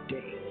every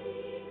day.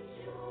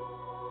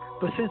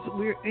 But since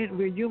we're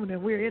human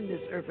and we're in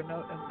this earth and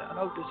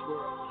of this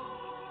world,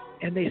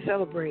 and they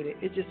celebrate it,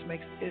 it just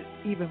makes it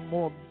even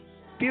more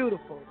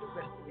beautiful the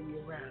rest of the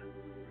year round.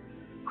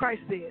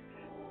 Christ said,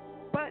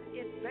 "But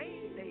in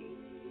vain they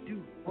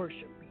do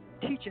worship me,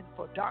 teaching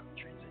for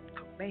doctrines and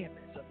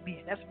commandments of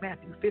men." That's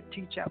Matthew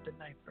 15, chapter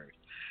 9 verse.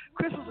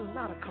 Christmas is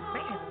not a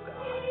command of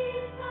God.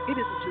 It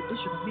is a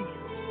tradition of men.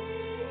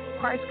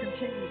 Christ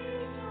continues,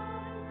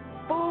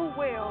 "Full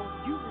well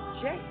you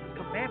reject the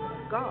commandment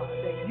of God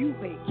that you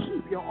may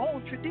keep your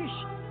own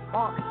tradition."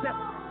 Mark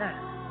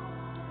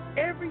 7:9.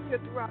 Every year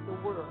throughout the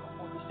world,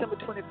 on December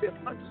 25th,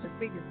 hundreds of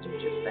millions do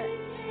just that.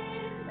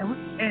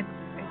 And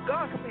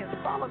God commands,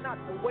 "Follow not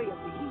the way of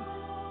the heathen."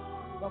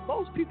 But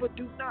most people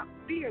do not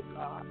fear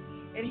God,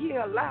 and he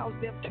allows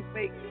them to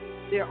make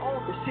their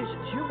own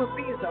decisions. Human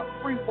beings are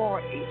free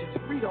moral agents,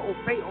 free to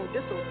obey or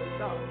disobey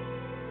God.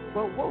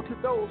 But woe to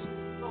those who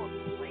ignore the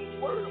plain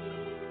word of God.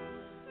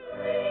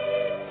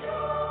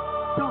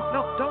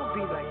 Don't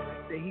be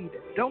like the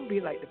heathen. Don't be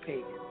like the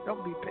pagan.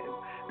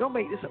 Don't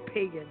make this a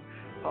pagan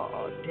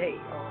day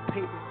or a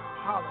pagan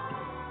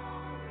holiday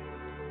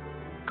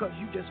because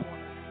you just want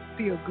to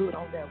feel good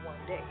on that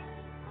one day.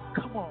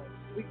 Come on,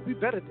 we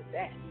better than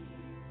that.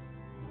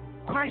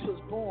 Christ was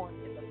born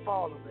in the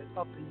fall of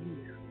the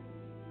year.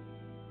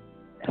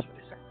 That's what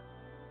it says.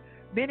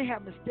 Many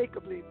have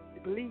mistakenly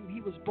believed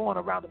he was born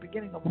around the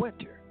beginning of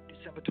winter,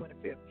 December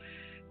 25th.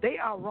 They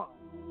are wrong.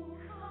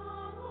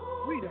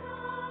 We don't.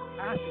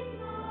 I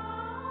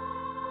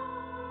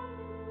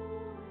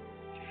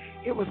say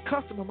It was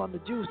custom among the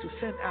Jews to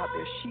send out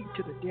their sheep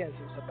to the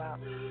deserts about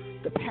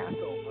the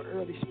Passover,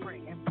 early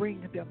spring, and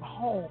bring them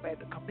home at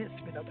the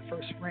commencement of the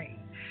first rain.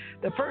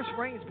 The first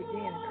rains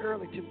began in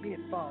early to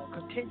mid-fall,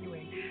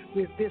 continuing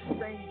with this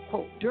same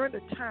quote. During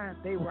the time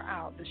they were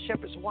out, the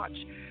shepherds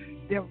watched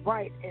them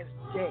bright as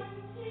day.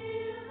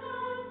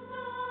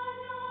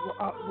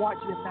 Watch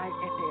them night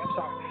and day,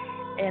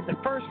 And the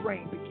first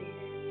rain began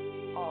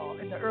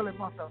in the early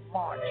month of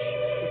March,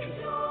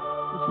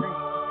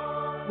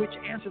 which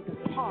answers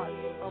the part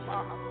of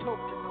our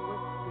October to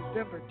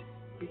November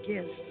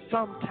begins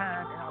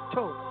sometime in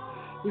October.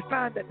 We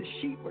find that the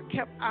sheep were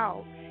kept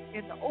out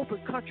in the open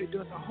country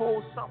during the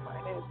whole summer,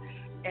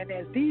 and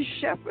as these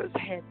shepherds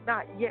had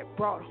not yet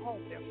brought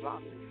home their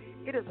flocks,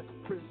 it is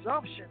a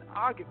presumption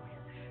argument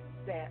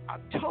that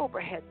October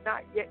had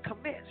not yet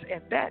commenced,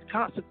 and that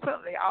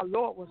consequently our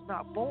Lord was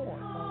not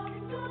born on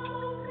December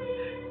 25th.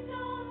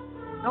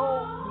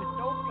 When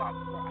no flocks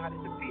were out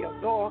in the field,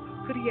 nor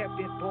could he have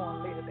been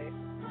born later than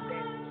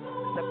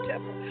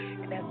September,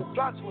 and as the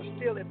flocks were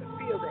still in the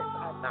field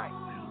at night.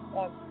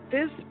 On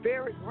this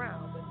very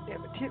ground, the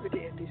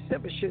nativity in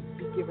December shouldn't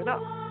be given up.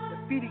 The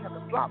feeding of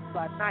the flocks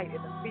by night in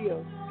the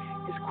field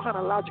is a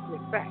chronological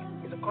fact.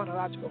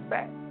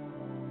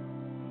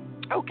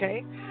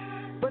 Okay,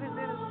 but then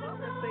there's some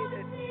that say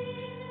that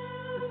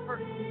the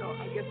first,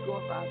 I guess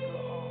going by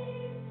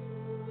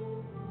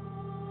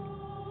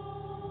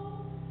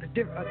a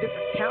different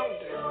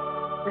calendar,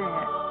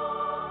 that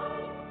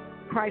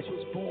Christ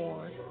was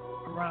born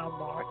around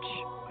March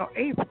or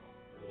April,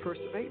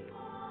 1st of April.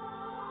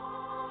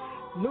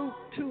 Luke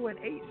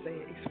 2:8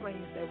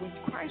 explains that when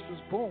Christ was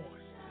born,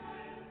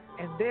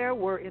 and there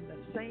were in the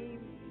same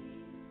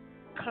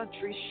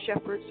country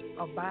shepherds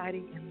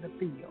abiding in the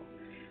field,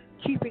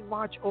 keeping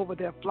watch over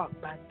their flock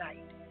by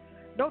night.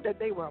 Note that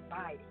they were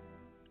abiding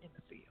in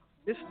the field.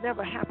 This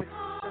never happened in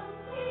December.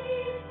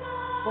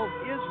 Both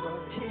Israel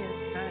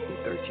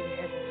 10:9-13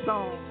 and the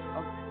Song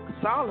of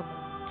Solomon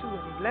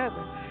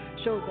 2:11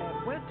 show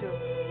that winter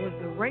was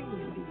the rainy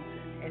season,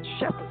 and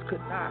shepherds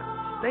could not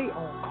stay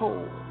on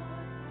cold,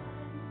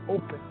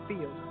 open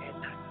fields at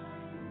night.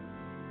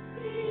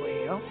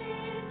 Well,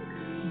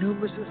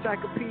 numerous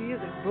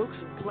encyclopedias and books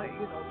and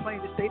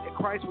plainly state that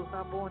Christ was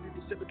not born in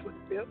December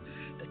 25th.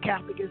 The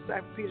Catholic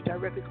Encyclopedia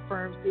directly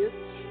confirms this.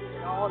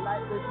 In all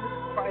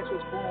likeliness, Christ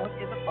was born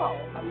in the fall.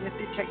 A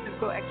lengthy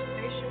technical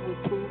explanation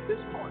would prove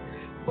this point.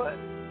 But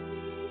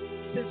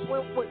since we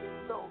now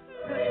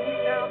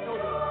know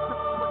that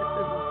December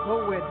 25th was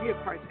nowhere near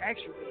Christ's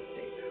actual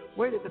birthday,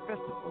 where did the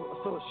festival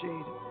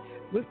associated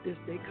with this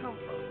day come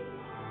from?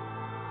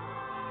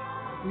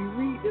 We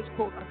read this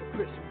quote under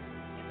Christmas.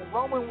 In the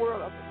Roman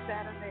world of the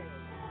Saturnalia,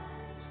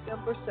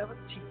 December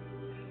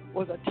 17th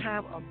was a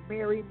time of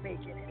merry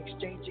making and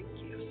exchanging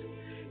gifts.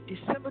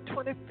 December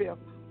 25th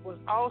was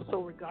also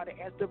regarded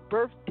as the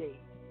birthday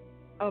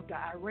of the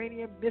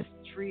Iranian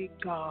mystery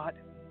god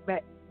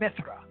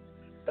Mithra,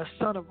 the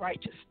son of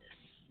righteousness.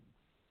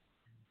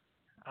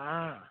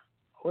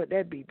 What'd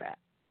that be about?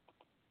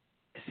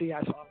 See,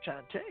 that's what I'm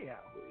trying to tell you.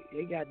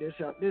 They got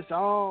this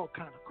all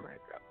kind of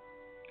cracked up.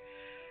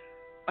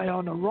 And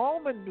on the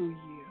Roman New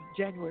Year,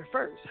 January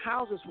 1st,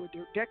 houses were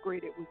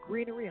decorated with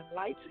greenery and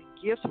lights, and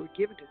gifts were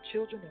given to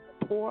children and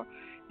the poor.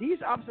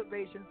 These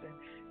observations and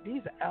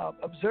these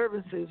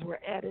observances were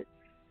added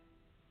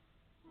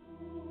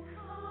to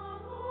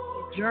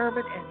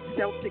German and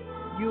Celtic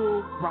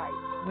Yule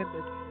rites when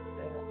the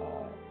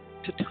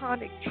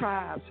Teutonic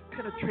tribes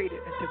penetrated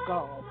into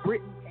Gaul,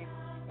 Britain, and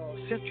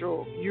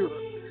Central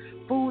Europe.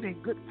 Food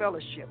and good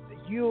fellowship, the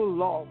Yule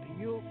log, the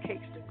Yule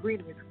cakes, the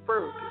greenery, the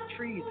furs, the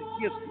trees, the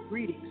gifts, the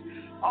greetings,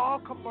 all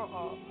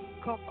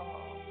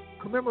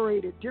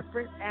commemorated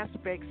different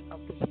aspects of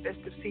this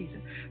festive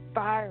season.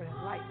 Fire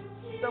and light,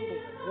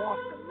 symbols of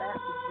warmth and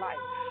lasting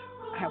life,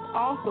 have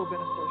also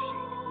been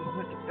associated with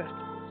winter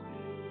festivals.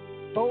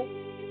 Both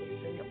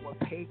were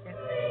pagan,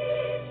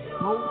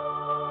 and were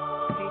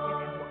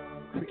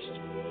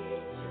Christian.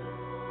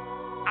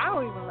 I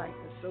don't even like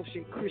to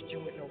associate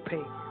Christian with no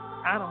pagan.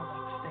 I don't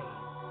understand.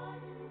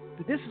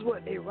 But this is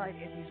what they write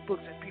in these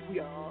books, and people,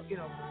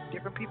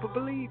 different people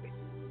believe it.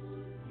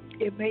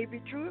 It may be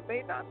true, it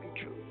may not be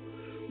true.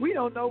 We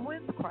don't know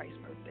when Christ's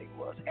birthday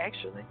was,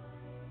 actually.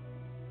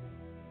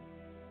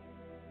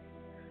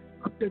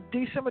 The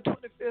December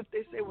 25th,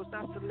 they say, was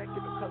not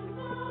selected because it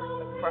was the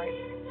birth of Christ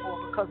or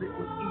because it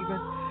was even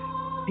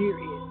near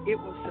it. It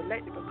was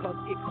selected because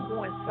it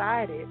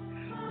coincided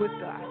with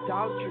the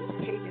idolatrous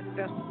pagan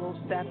festival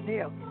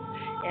Saturnalia.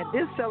 And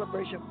this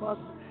celebration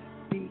must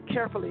be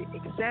carefully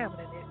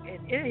examined. In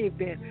any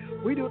event,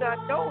 we do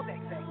not know the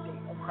exact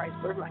date of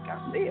Christ's birth, like I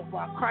said.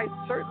 While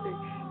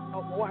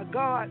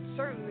God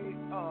certainly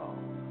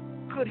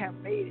could have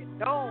made it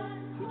known,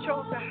 He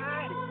chose to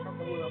hide it from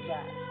the world's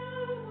eyes.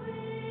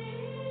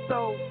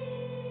 So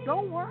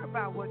don't worry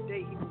about what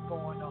day He was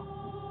born on.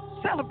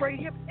 Celebrate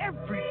Him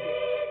every day.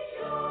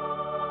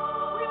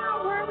 We're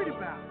not worried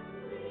about it.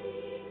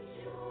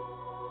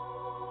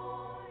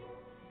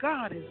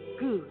 God is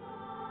good.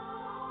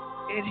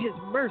 and his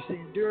mercy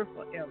endure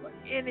forever.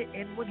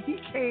 And when he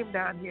came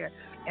down here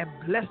and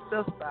blessed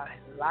us by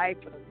life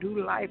and a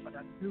new life and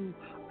a new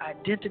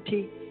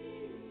identity,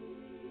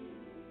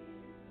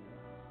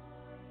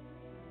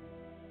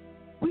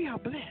 we are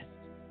blessed.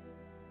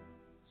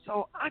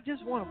 So I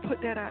just want to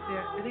put that out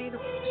there. It ain't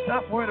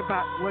stop worrying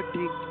about what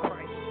day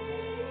Christ.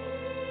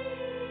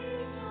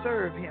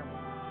 Serve him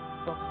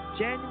from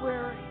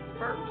January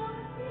 1st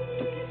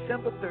to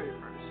December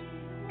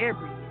 31st.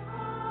 Every year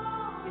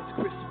is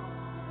Christmas.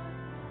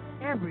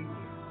 Every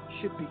year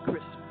should be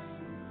Christmas.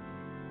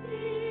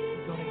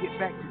 We're going to get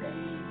back to that.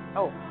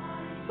 Oh,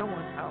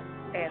 someone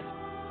asked,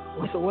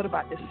 well, so what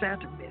about the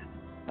Santa myth?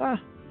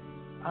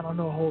 I don't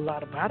know a whole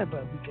lot about it,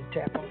 but we can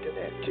tap onto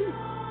that too.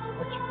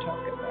 What you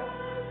talking about?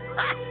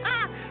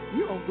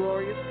 You on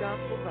Glorious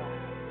Gospel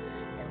Vibes.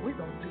 And we're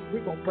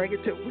gonna bring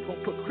it to, we're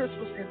gonna put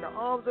Christmas in the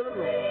arms of the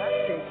Lord. I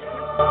take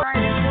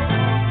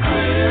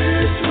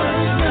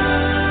Christmas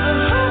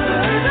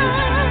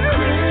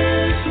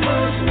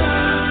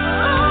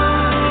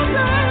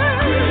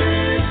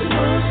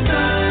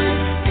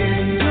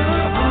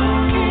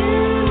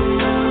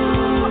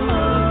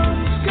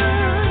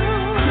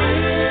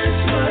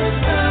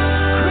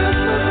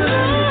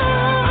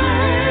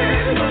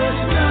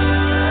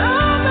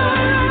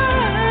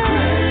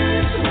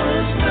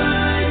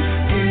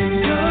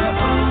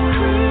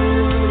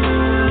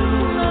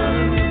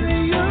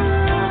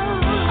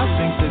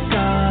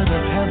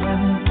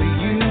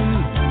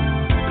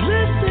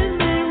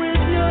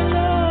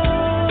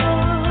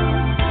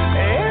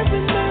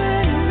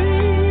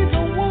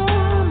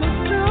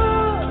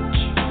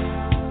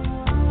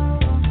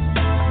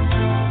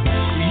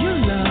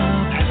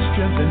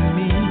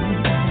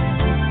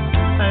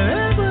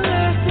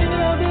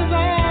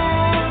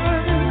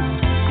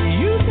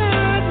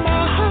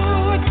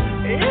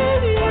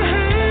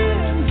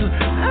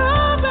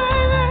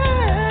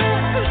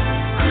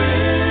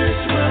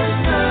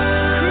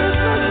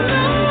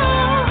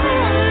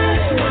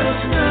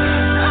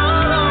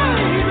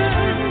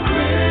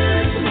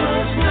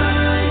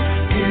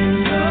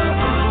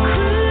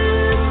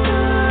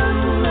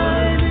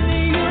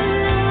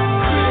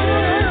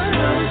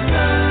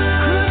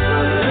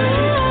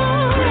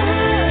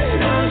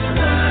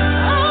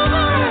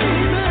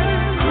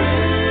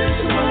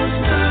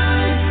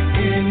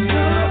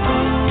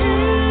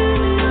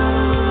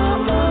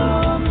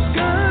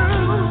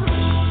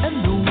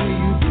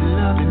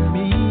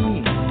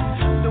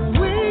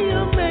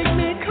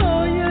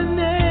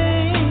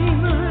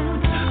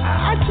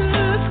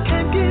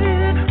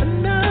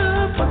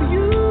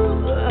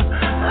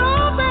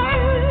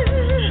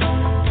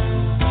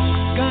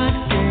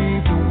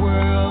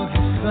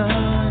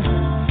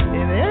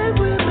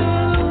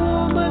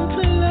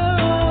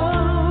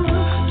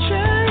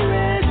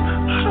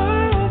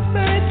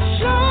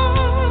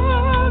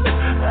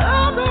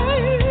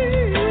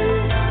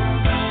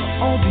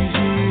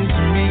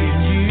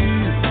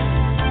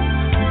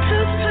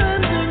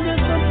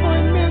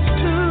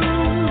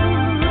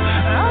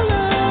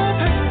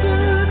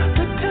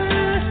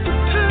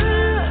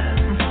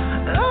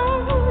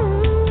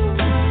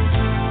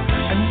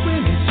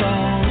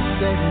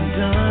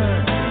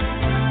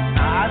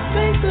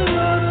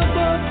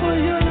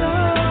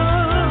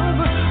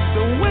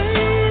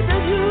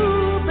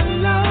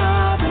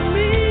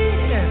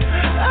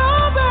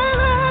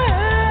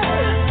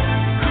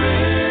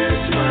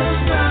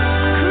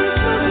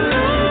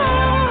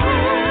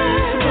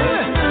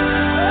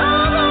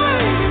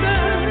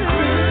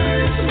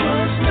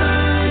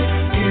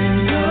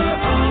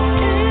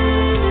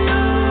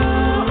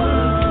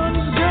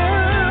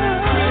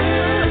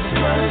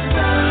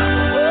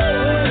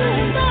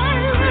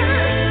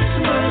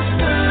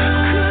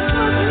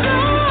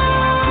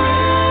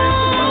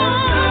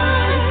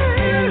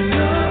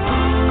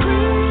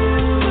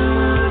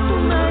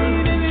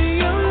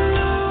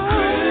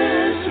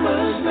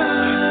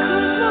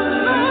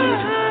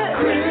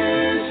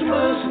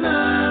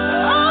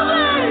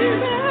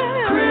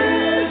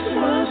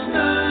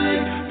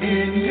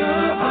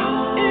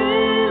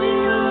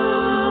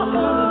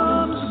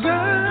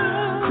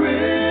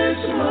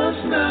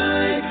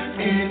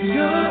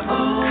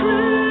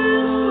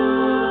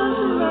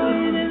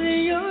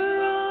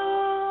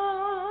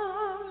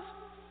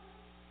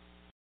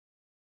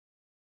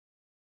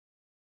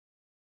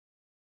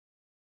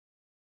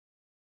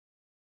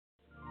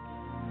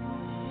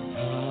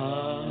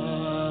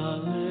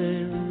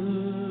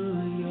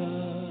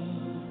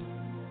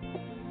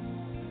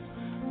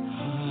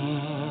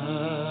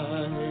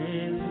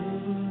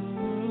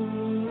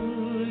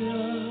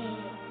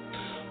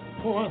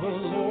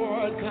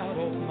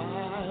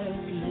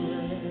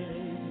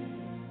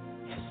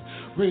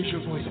Raise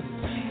your voice and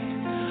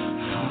sing.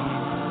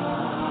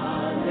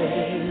 Hallelujah.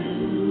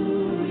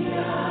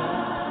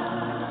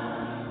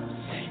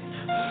 Sing.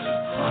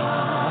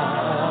 Hallelujah.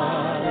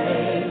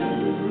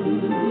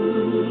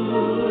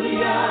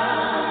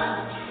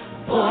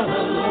 For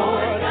the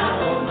Lord God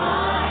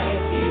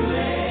Almighty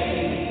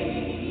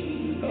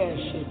reigns.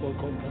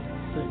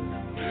 Sing.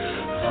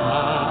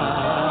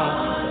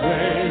 Hallelujah.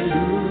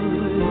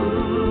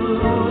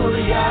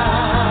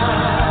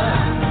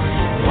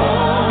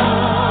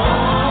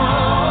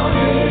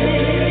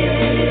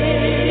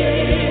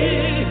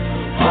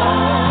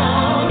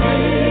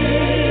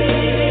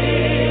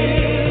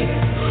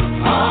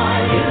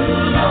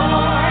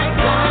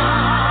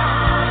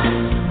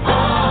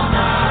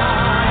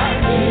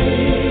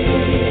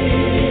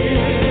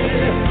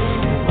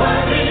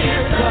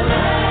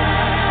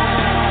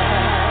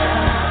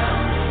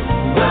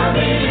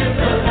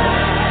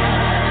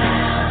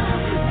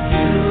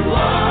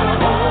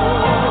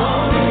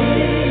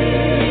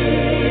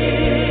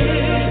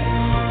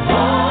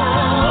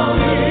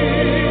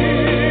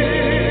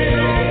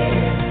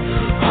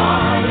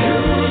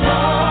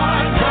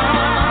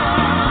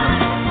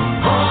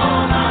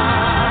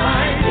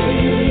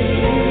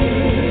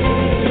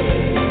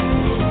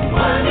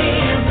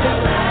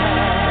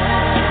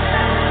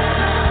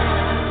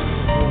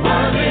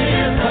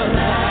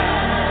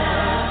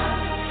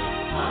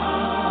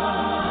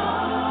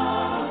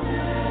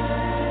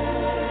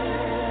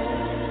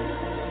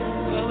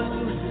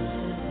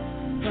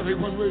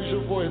 Everyone raise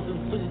your voice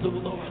and sing to the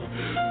Lord.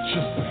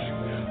 Just say,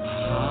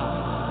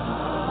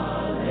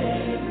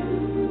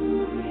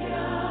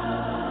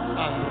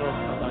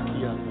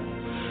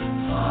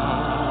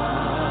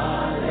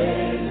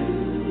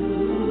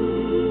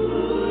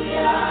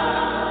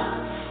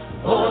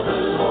 For the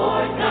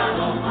Lord God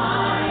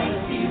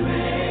Almighty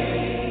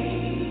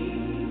reigns.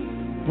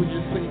 Will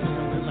you sing to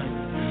him tonight?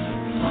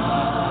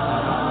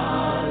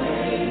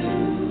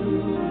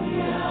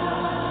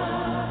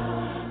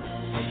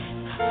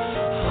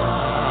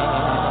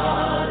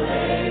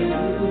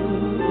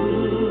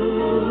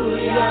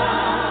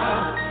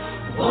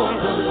 For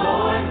the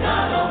Lord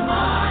God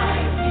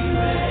Almighty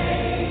reigns.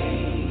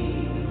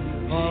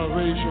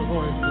 Raise your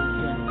voice and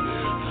sing.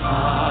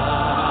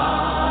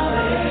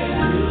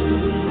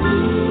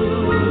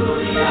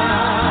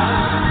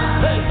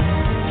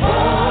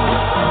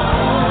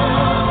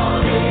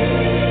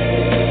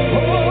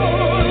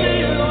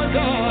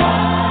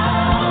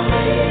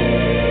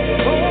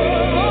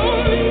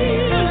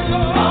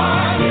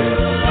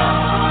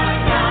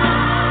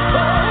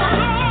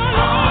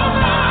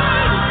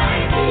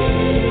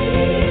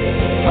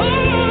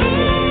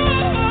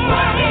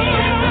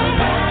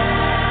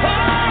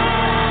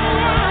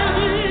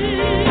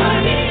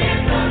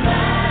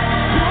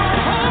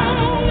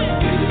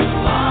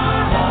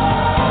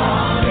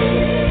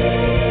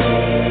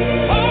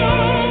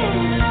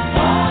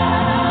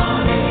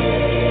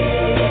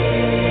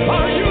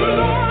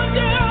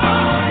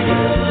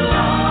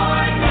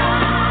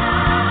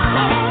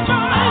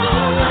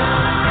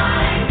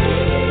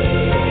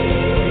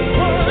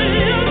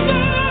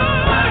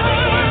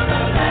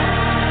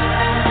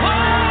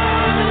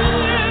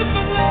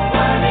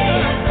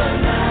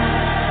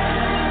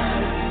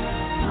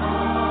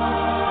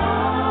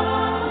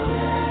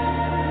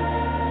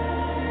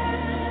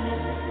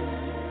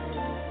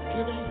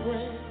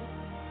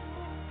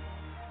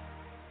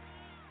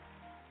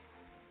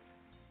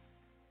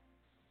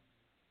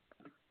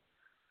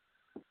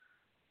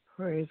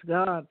 Praise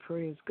God,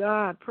 praise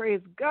God,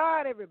 praise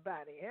God,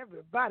 everybody.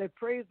 Everybody,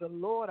 praise the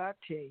Lord, I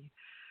tell you.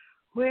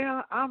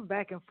 Well, I'm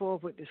back and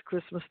forth with this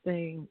Christmas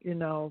thing. You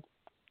know,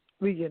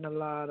 we getting a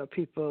lot of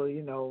people,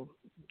 you know,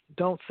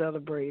 don't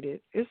celebrate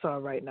it. It's all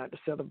right not to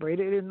celebrate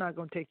it. It's not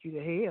going to take you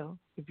to hell.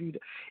 If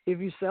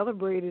you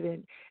celebrate it,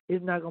 and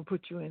it's not going to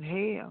put you in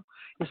hell.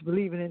 It's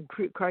believing in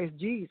Christ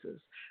Jesus,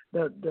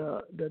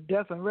 the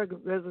death and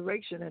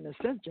resurrection and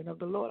ascension of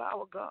the Lord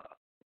our God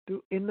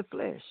in the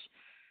flesh.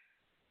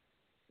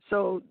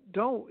 So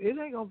it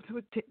ain't going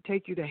to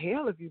take you to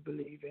hell if you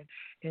believe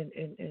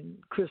in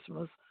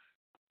Christmas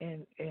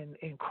and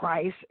in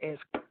Christ as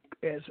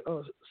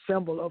a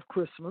symbol of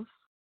Christmas.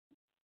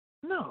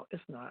 No,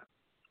 it's not.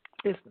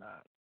 It's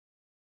not.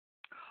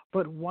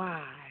 But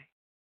why?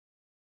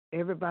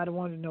 Everybody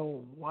want to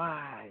know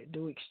why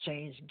do we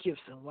exchange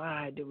gifts and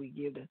why do we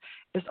give them?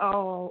 It's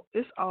all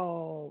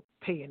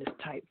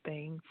paganist type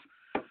things.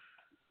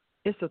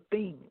 It's the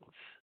things.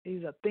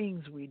 These are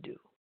things we do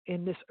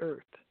in this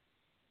earth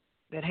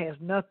that has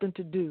nothing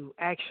to do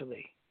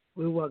actually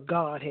with what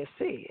God has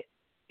said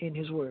in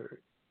His Word.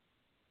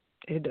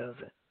 It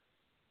doesn't.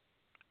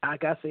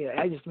 Like I said,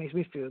 it just makes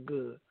me feel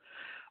good.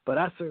 But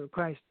I serve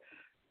Christ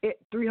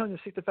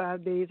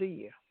 365 days a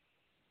year.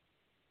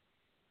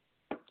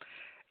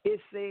 It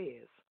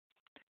says,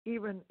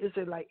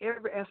 like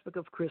every aspect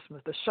of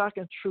Christmas, the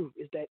shocking truth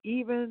is that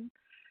even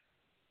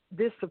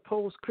this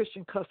supposed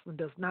Christian custom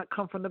does not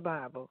come from the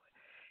Bible.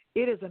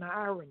 It is an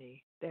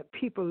irony that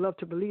people love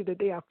to believe that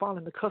they are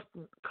following the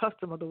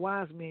custom of the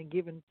wise men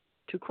given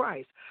to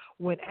Christ,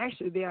 when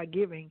actually they are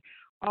giving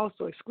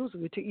also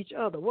exclusively to each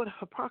other. What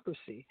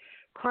hypocrisy!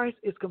 Christ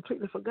is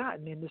completely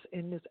forgotten in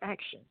this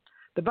action.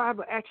 The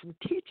Bible actually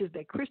teaches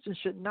that Christians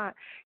should not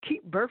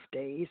keep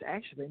birthdays.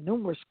 Actually,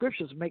 numerous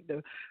scriptures make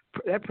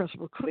that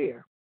principle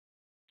clear.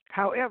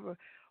 However,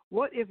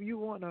 what if you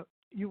went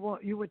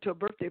to a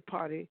birthday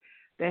party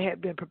that had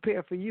been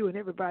prepared for you, and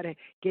everybody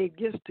gave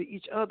gifts to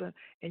each other,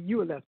 and you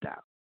were left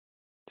out?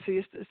 See,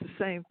 it's the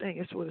same thing.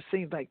 It's what it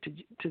seems like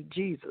to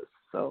Jesus.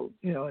 So,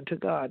 and to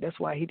God. That's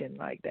why He didn't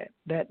like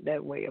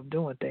that way of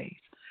doing things.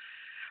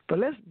 But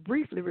let's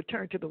briefly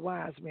return to the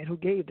wise men who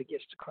gave the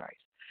gifts to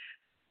Christ.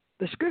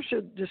 The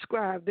scripture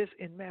describes this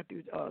in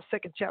Matthew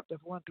 2nd chapter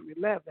 1 through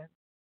 11.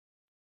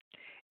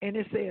 And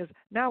it says,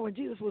 now when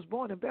Jesus was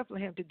born in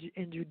Bethlehem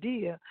in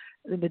Judea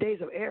in the days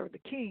of Herod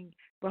the king,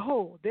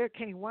 behold, there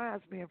came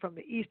wise men from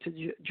the east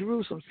to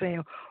Jerusalem,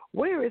 saying,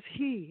 where is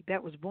he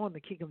that was born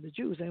the king of the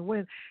Jews? And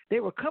when they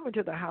were coming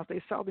to the house,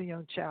 they saw the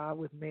young child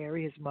with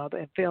Mary, his mother,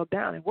 and fell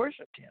down and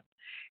worshipped him.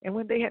 And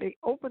when they had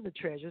opened the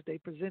treasures, they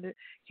presented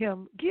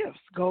him gifts,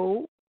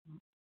 gold,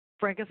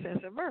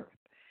 frankincense, and myrrh.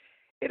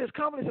 It is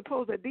commonly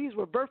supposed that these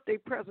were birthday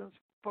presents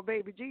for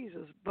baby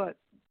Jesus, but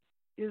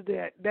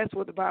that's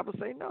what the Bible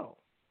say? No.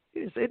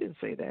 It didn't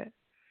say that.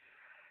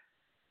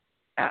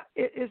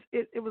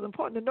 It was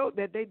important to note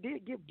that they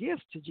did give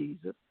gifts to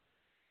Jesus.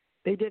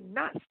 They did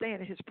not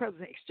stand in His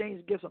presence and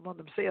exchange gifts among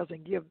themselves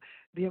and give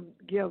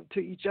to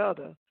each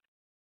other,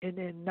 and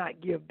then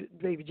not give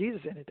baby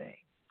Jesus anything.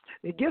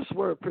 The gifts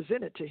were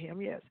presented to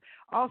him, yes.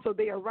 Also,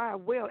 they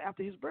arrived well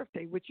after his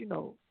birthday, which,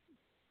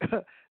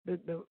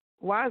 the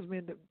wise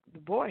men, the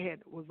boy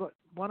was,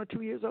 1 or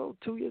 2 years old,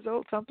 2 years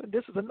old, something.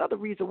 This is another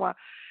reason why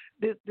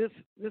this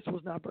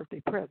was not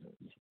birthday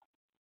presents.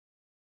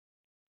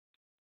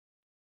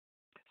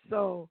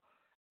 So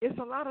it's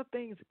a lot of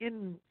things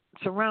in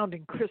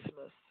surrounding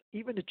Christmas,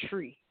 even the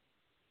tree.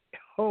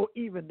 Oh,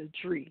 even the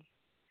tree.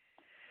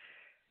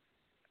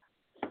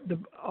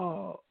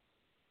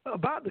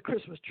 About the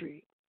Christmas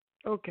tree.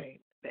 Okay,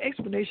 the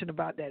explanation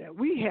about that.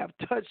 We have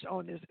touched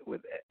on this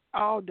with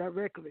all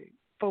directly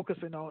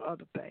focusing on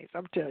other things.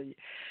 I'm telling you.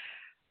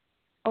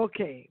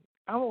 Okay,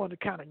 I want to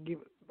kind of give.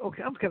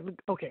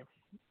 Okay.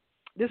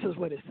 This is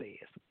what it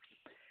says.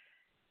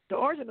 The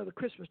origin of the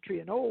Christmas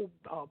tree, an old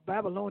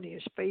Babylonian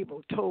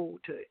fable told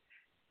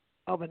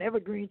of an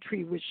evergreen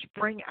tree which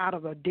sprang out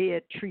of a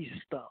dead tree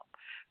stump.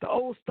 The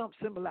old stump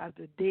symbolized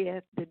the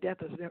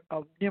death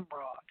of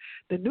Nimrod.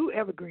 The new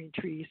evergreen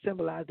tree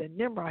symbolized that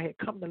Nimrod had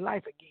come to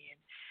life again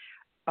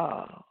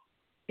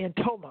in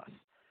Thomas.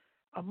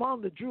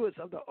 Among the Druids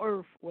of the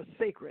earth was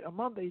sacred.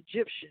 Among the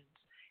Egyptians,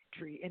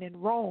 tree, and in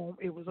Rome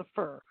it was a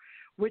fir,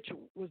 which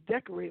was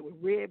decorated with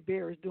red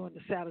berries during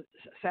the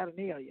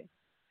Saturnalia.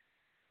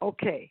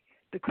 Okay,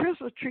 the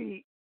Christmas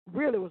tree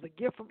really was a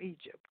gift from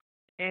Egypt,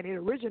 and it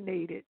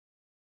originated.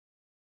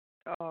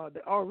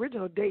 The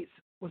original dates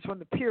was from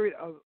the period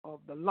of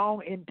the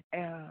long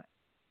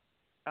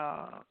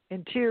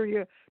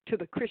interior to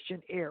the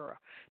Christian era.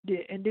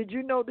 Did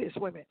you know this?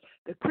 Wait a minute.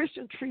 The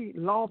Christian tree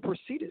long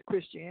preceded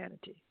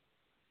Christianity.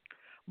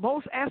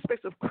 Most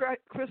aspects of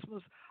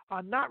Christmas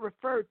are not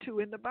referred to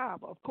in the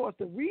Bible. Of course,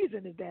 the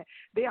reason is that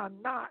they are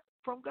not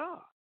from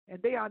God,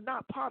 and they are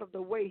not part of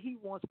the way he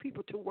wants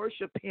people to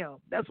worship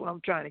him. That's what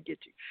I'm trying to get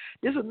you.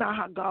 This is not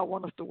how God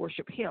wants us to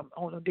worship him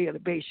on a daily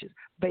basis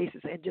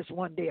and just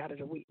one day out of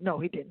the week. No,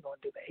 he didn't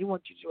want to do that. He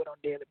wants you to do it on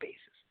a daily basis.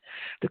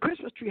 The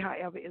Christmas tree,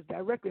 however, is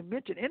directly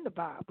mentioned in the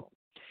Bible.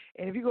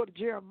 And if you go to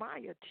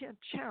Jeremiah 10th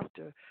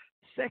chapter,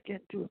 2nd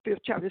to the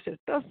 5th chapter, it says,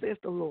 "Thus says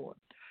the Lord,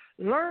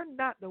 learn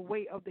not the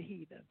way of the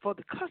heathen, for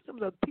the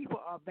customs of the people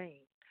are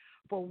vain.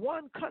 For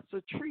one cuts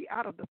a tree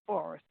out of the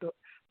forest,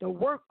 the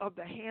work of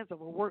the hands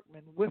of a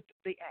workman with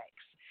the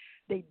axe.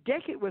 They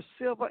deck it with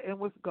silver and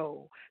with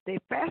gold. They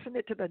fasten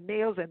it to the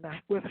nails and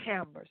with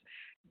hammers,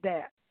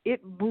 that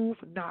it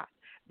move not.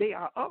 They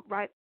are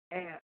upright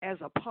as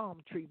a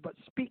palm tree, but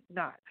speak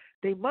not.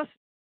 They must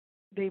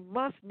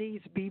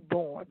needs be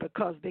born,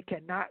 because they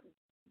cannot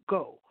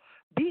go.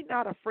 Be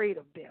not afraid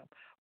of them,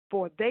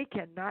 for they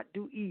cannot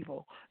do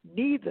evil,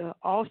 neither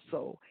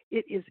also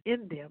it is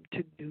in them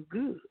to do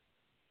good."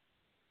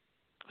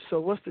 So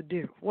what's the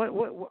difference?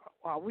 What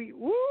are we?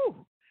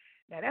 Woo!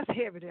 Now that's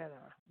heavy, now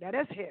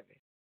that's heavy.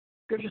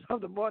 Scripture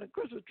of the morning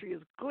Christmas tree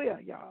is clear,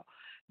 y'all.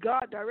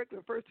 God directly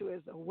refers to it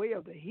as the way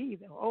of the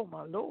heathen. Oh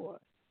my Lord.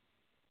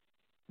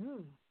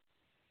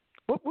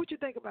 What you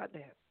think about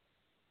that?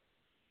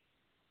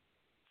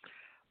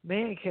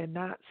 Man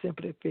cannot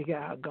simply figure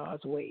out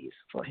God's ways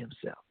for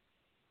himself.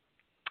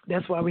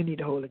 That's why we need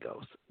the Holy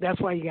Ghost. That's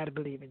why you got to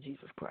believe in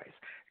Jesus Christ.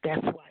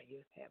 That's why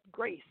you have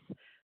grace.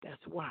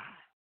 That's why.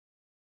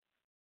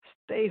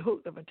 Stay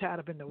hooked up and tied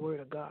up in the Word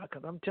of God,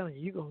 because I'm telling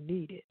you, you're going to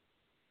need it.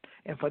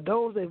 And for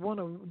those that want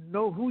to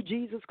know who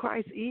Jesus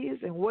Christ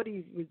is and what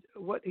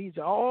he's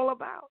all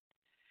about,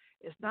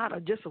 it's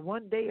not just a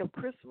one day of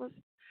Christmas,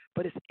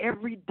 but it's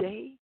every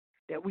day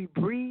that we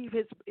breathe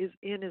is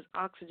in his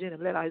oxygen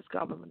and let out his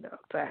carbon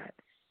dioxide.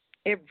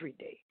 Every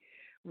day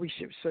we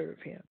should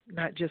serve him,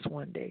 not just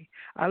one day.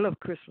 I love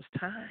Christmas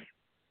time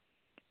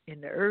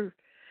in the earth,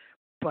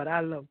 but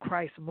I love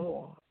Christ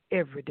more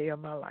every day of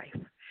my life.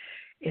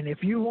 And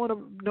if you want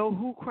to know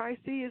who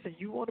Christ is and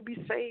you want to be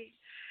saved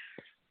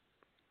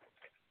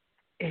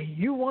and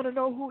you want to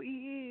know who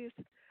he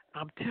is,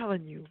 I'm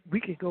telling you,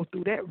 we can go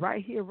through that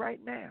right here,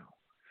 right now.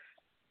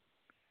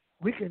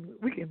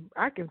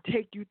 I can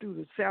take you through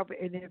the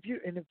salvation.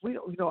 And if we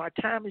don't, our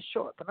time is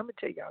short, but let me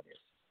tell y'all this.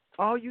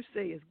 All you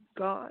say is,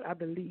 God, I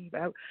believe.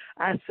 I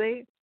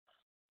say,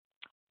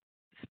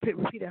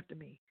 repeat after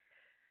me.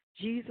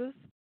 Jesus,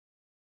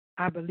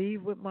 I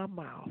believe with my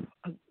mouth.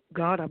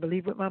 God, I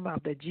believe with my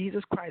mouth that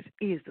Jesus Christ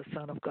is the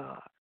Son of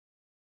God.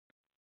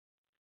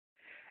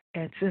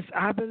 And since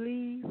I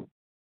believe,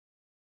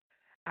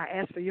 I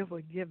ask for your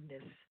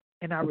forgiveness,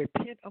 and I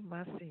repent of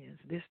my sins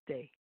this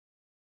day.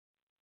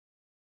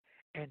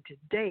 And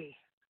today,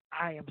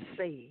 I am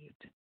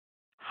saved.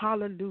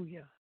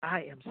 Hallelujah.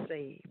 I am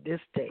saved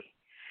this day.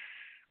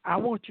 I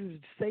want you to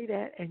say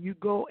that, and you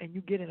go and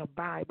you get in a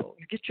Bible.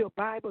 You get your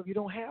Bible. If you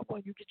don't have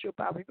one, you get your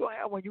Bible. If you don't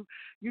have one,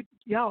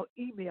 y'all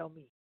email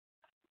me.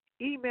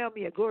 Email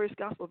me at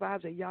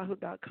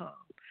gloriousgospelvibes@yahoo.com.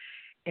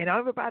 And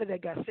everybody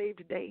that got saved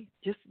today,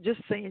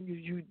 just saying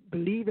you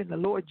believe in the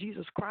Lord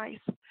Jesus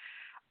Christ,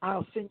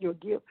 I'll send you a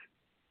gift.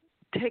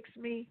 Text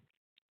me,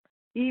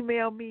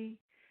 email me,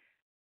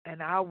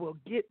 and I will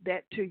get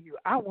that to you.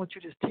 I want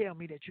you to tell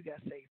me that you got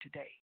saved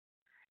today,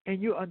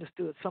 and you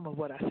understood some of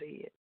what I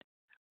said,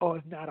 or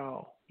if not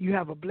all. You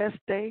have a blessed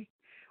day.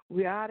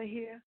 We're out of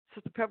here.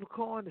 Sister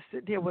Peppercorn is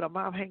sitting here with her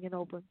mouth hanging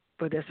open,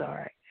 but that's all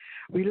right.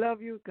 We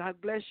love you.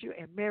 God bless you,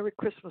 and Merry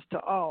Christmas to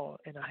all,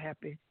 and a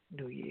Happy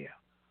New Year.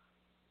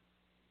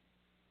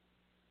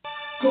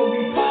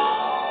 Glorious,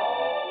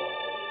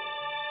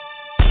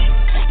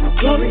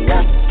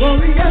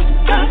 glorious,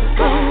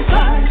 gospel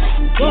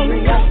vibes.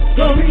 Glorious,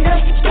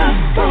 glorious,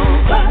 gospel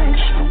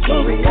vibes.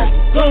 Glorious,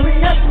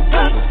 glorious,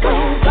 gospel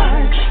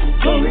vibes.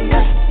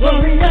 Glorious,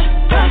 glorious,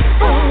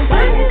 gospel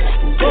vibes.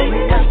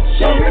 Glorious,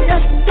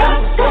 glorious,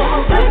 gospel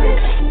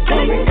vibes.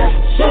 Glorious,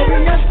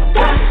 glorious,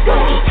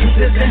 gospel. Truth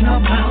is in our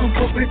mouth,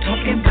 what we're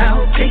talking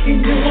about.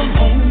 Taking you on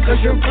home, cause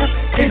you're up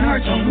in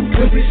our zone.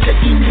 We'll be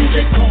sitting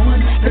music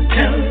on the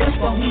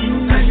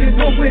telephone. And you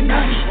know we're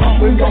not wrong.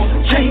 We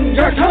won't change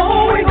our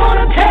tone. We're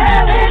gonna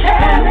tell it.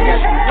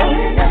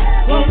 Glorious,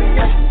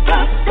 glorious,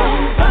 gospel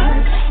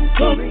vibes.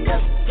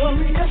 Glorious,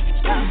 glorious,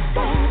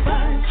 gospel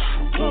vibes.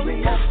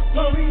 Glorious,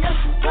 glorious,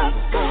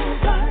 gospel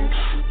vibes.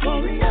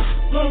 Glorious,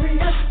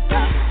 glorious,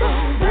 gospel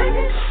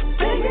vibes.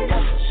 Sing it,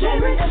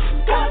 share it,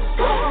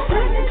 gospel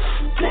vibes.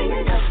 Sing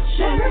it,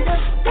 share it,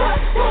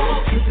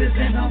 gospel. Truth is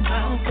in our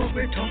mouth, what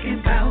we're talking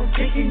about.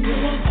 Taking you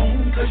on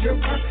home, cause you're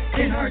up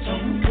in our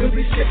zone. We'll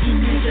be sitting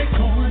music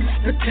on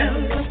the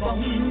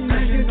telephone.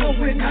 And you know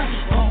we're not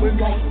wrong. We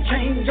won't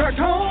change our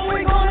tone.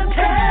 We're